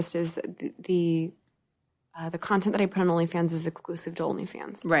I've noticed is the content that I put on OnlyFans is exclusive to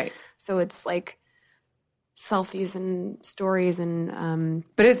OnlyFans. Right. So it's like selfies and stories and...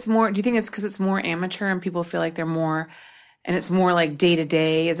 But it's more... Do you think it's because it's more amateur and people feel like they're more... And it's more like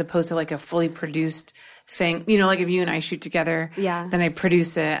day-to-day as opposed to like a fully produced thing? Like if you and I shoot together, then I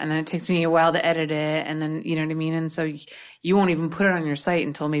produce it and then it takes me a while to edit it and then, you know what I mean? And so you won't even put it on your site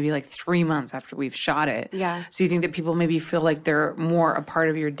until maybe like 3 months after we've shot it. Yeah. So you think that people maybe feel like they're more a part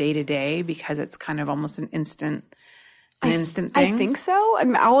of your day-to-day because it's kind of almost an instant thing? I think so.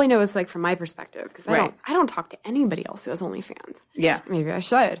 All I know is like from my perspective because I don't talk to anybody else who has OnlyFans. Yeah. Maybe I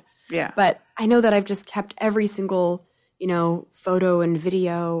should. Yeah. But I know that I've just kept every single... photo and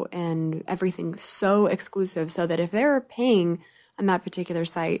video and everything so exclusive so that if they're paying on that particular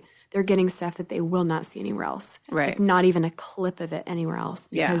site, they're getting stuff that they will not see anywhere else. Right. Like not even a clip of it anywhere else.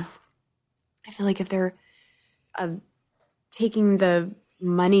 Because I feel like if they're taking the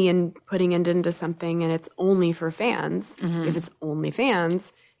money and putting it into something and it's only for fans, if it's only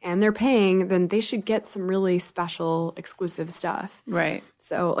fans and they're paying, then they should get some really special exclusive stuff. Right.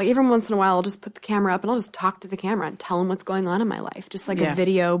 So like every once in a while, I'll just put the camera up and I'll just talk to the camera and tell them what's going on in my life. Just like a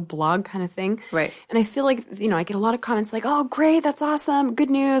video blog kind of thing. Right. And I feel like, I get a lot of comments like, oh, great, that's awesome,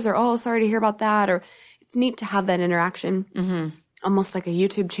 good news, or oh, sorry to hear about that. Or it's neat to have that interaction. Mm-hmm. Almost like a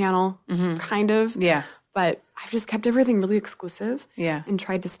YouTube channel, kind of. Yeah. But I've just kept everything really exclusive. Yeah. And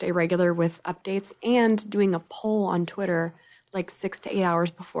tried to stay regular with updates and doing a poll on Twitter like 6 to 8 hours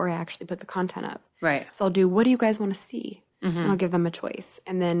before I actually put the content up. Right. So I'll do, what do you guys want to see? And I'll give them a choice.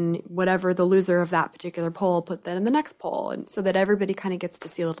 And then whatever the loser of that particular poll, I'll put that in the next poll. And so that everybody kind of gets to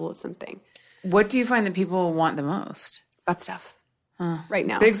see a little of something. What do you find that people want the most? Butt stuff. Right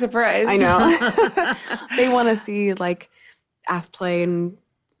now. Big surprise. I know. They want to see like ass play and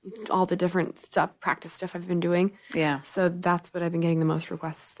all the different stuff, practice stuff I've been doing. Yeah. So that's what I've been getting the most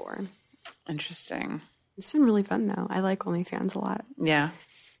requests for. Interesting. It's been really fun, though. I like OnlyFans a lot. Yeah.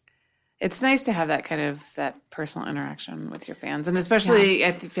 It's nice to have that kind of that personal interaction with your fans. And especially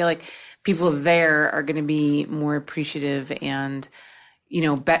I feel like people there are going to be more appreciative and,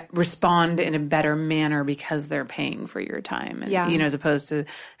 respond in a better manner because they're paying for your time. And, as opposed to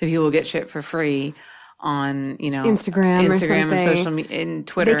the people who get shit for free on, Instagram or something. And social media and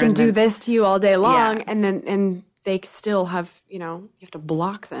Twitter. They can do this to you all day long and then they still have, you have to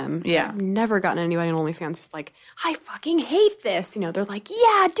block them. Yeah. I've never gotten anybody on OnlyFans who's like, I fucking hate this. They're like,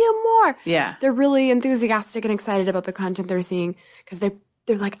 yeah, do more. Yeah. They're really enthusiastic and excited about the content they're seeing because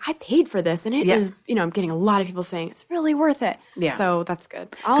they're like, I paid for this. And it is, I'm getting a lot of people saying it's really worth it. Yeah. So that's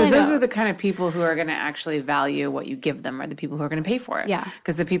good. Because those are the kind of people who are going to actually value what you give them, or the people who are going to pay for it. Yeah.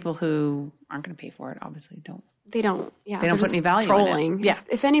 Because the people who aren't going to pay for it obviously don't. They don't. Yeah. They don't put any value trolling. in it. Yeah.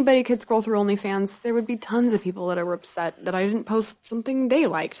 If anybody could scroll through OnlyFans, there would be tons of people that are upset that I didn't post something they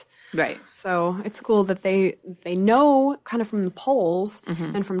liked. Right. So it's cool that they know kind of from the polls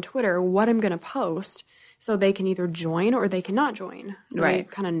and from Twitter what I'm going to post, so they can either join or they cannot join. So right.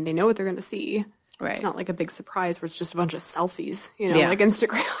 they know what they're going to see. Right. It's not like a big surprise where it's just a bunch of selfies, Yeah. like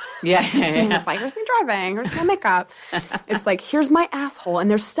Instagram. Yeah. It's just like, here's me driving, here's my makeup. It's like, here's my asshole,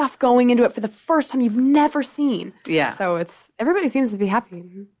 and there's stuff going into it for the first time you've never seen. Yeah. So everybody seems to be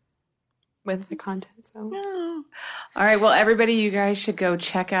happy with the content. So. Oh. All right. Well, everybody, you guys should go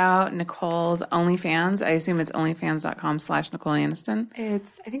check out Nicole's OnlyFans. I assume it's onlyfans.com/Nicole Aniston. I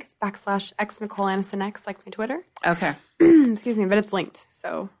think it's /X Nicole Aniston X, like my Twitter. Okay. Excuse me, but it's linked.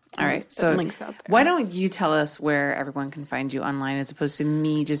 So all right. So links out there. Why don't you tell us where everyone can find you online, as opposed to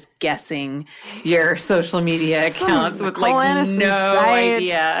me just guessing your social media accounts with Nicole Aniston no site.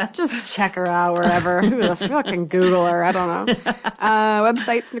 idea. Just check her out wherever. Who the fucking Google her? I don't know.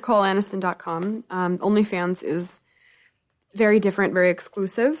 Website's NicoleAniston.com. OnlyFans is very different, very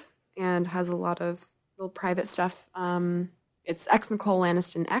exclusive, and has a lot of little private stuff. It's X Nicole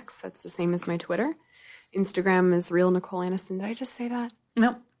Aniston X. That's the same as my Twitter. Instagram is Real Nicole Aniston. Did I just say that?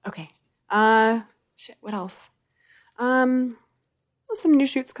 Nope. Okay. Shit, what else? Some new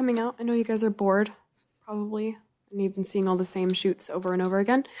shoots coming out. I know you guys are bored, probably, and you've been seeing all the same shoots over and over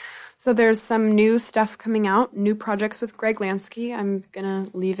again. So there's some new stuff coming out, new projects with Greg Lansky. I'm going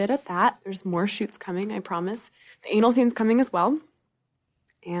to leave it at that. There's more shoots coming, I promise. The anal scene's coming as well.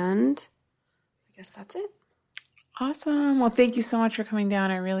 And I guess that's it. Awesome. Well, thank you so much for coming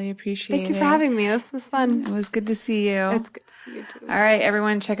down. I really appreciate it. Thank you for having me. This was fun. It was good to see you. It's good to see you too. All right,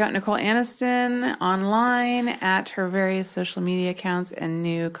 everyone, check out Nicole Aniston online at her various social media accounts, and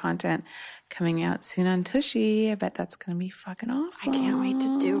new content coming out soon on Tushy. I bet that's going to be fucking awesome. I can't wait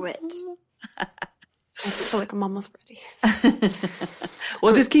to do it. I feel like I'm almost ready.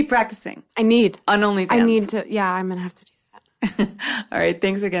 Well, just keep practicing. I need. On OnlyFans. I need to. Yeah, I'm going to have to do that. All right.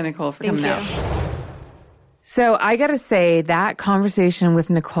 Thanks again, Nicole, for coming out. Thank you. So I got to say, that conversation with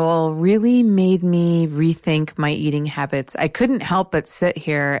Nicole really made me rethink my eating habits. I couldn't help but sit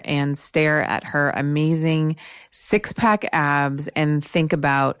here and stare at her amazing 6-pack abs and think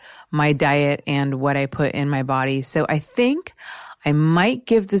about my diet and what I put in my body. So I think I might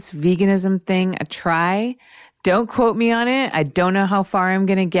give this veganism thing a try. Don't quote me on it. I don't know how far I'm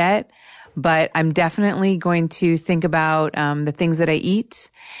going to get, but I'm definitely going to think about the things that I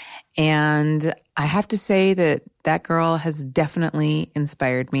eat. And I have to say that girl has definitely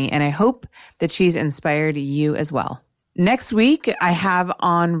inspired me, and I hope that she's inspired you as well. Next week, I have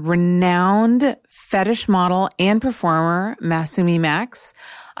on renowned fetish model and performer Masumi Max.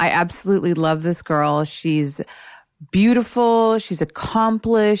 I absolutely love this girl. She's beautiful. She's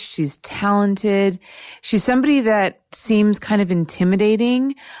accomplished. She's talented. She's somebody that seems kind of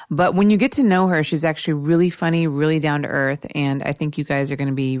intimidating, but when you get to know her, she's actually really funny, really down to earth. And I think you guys are going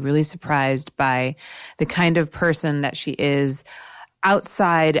to be really surprised by the kind of person that she is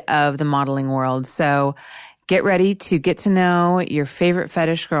outside of the modeling world. So get ready to get to know your favorite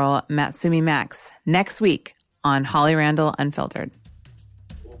fetish girl, Masumi Max, next week on Holly Randall Unfiltered.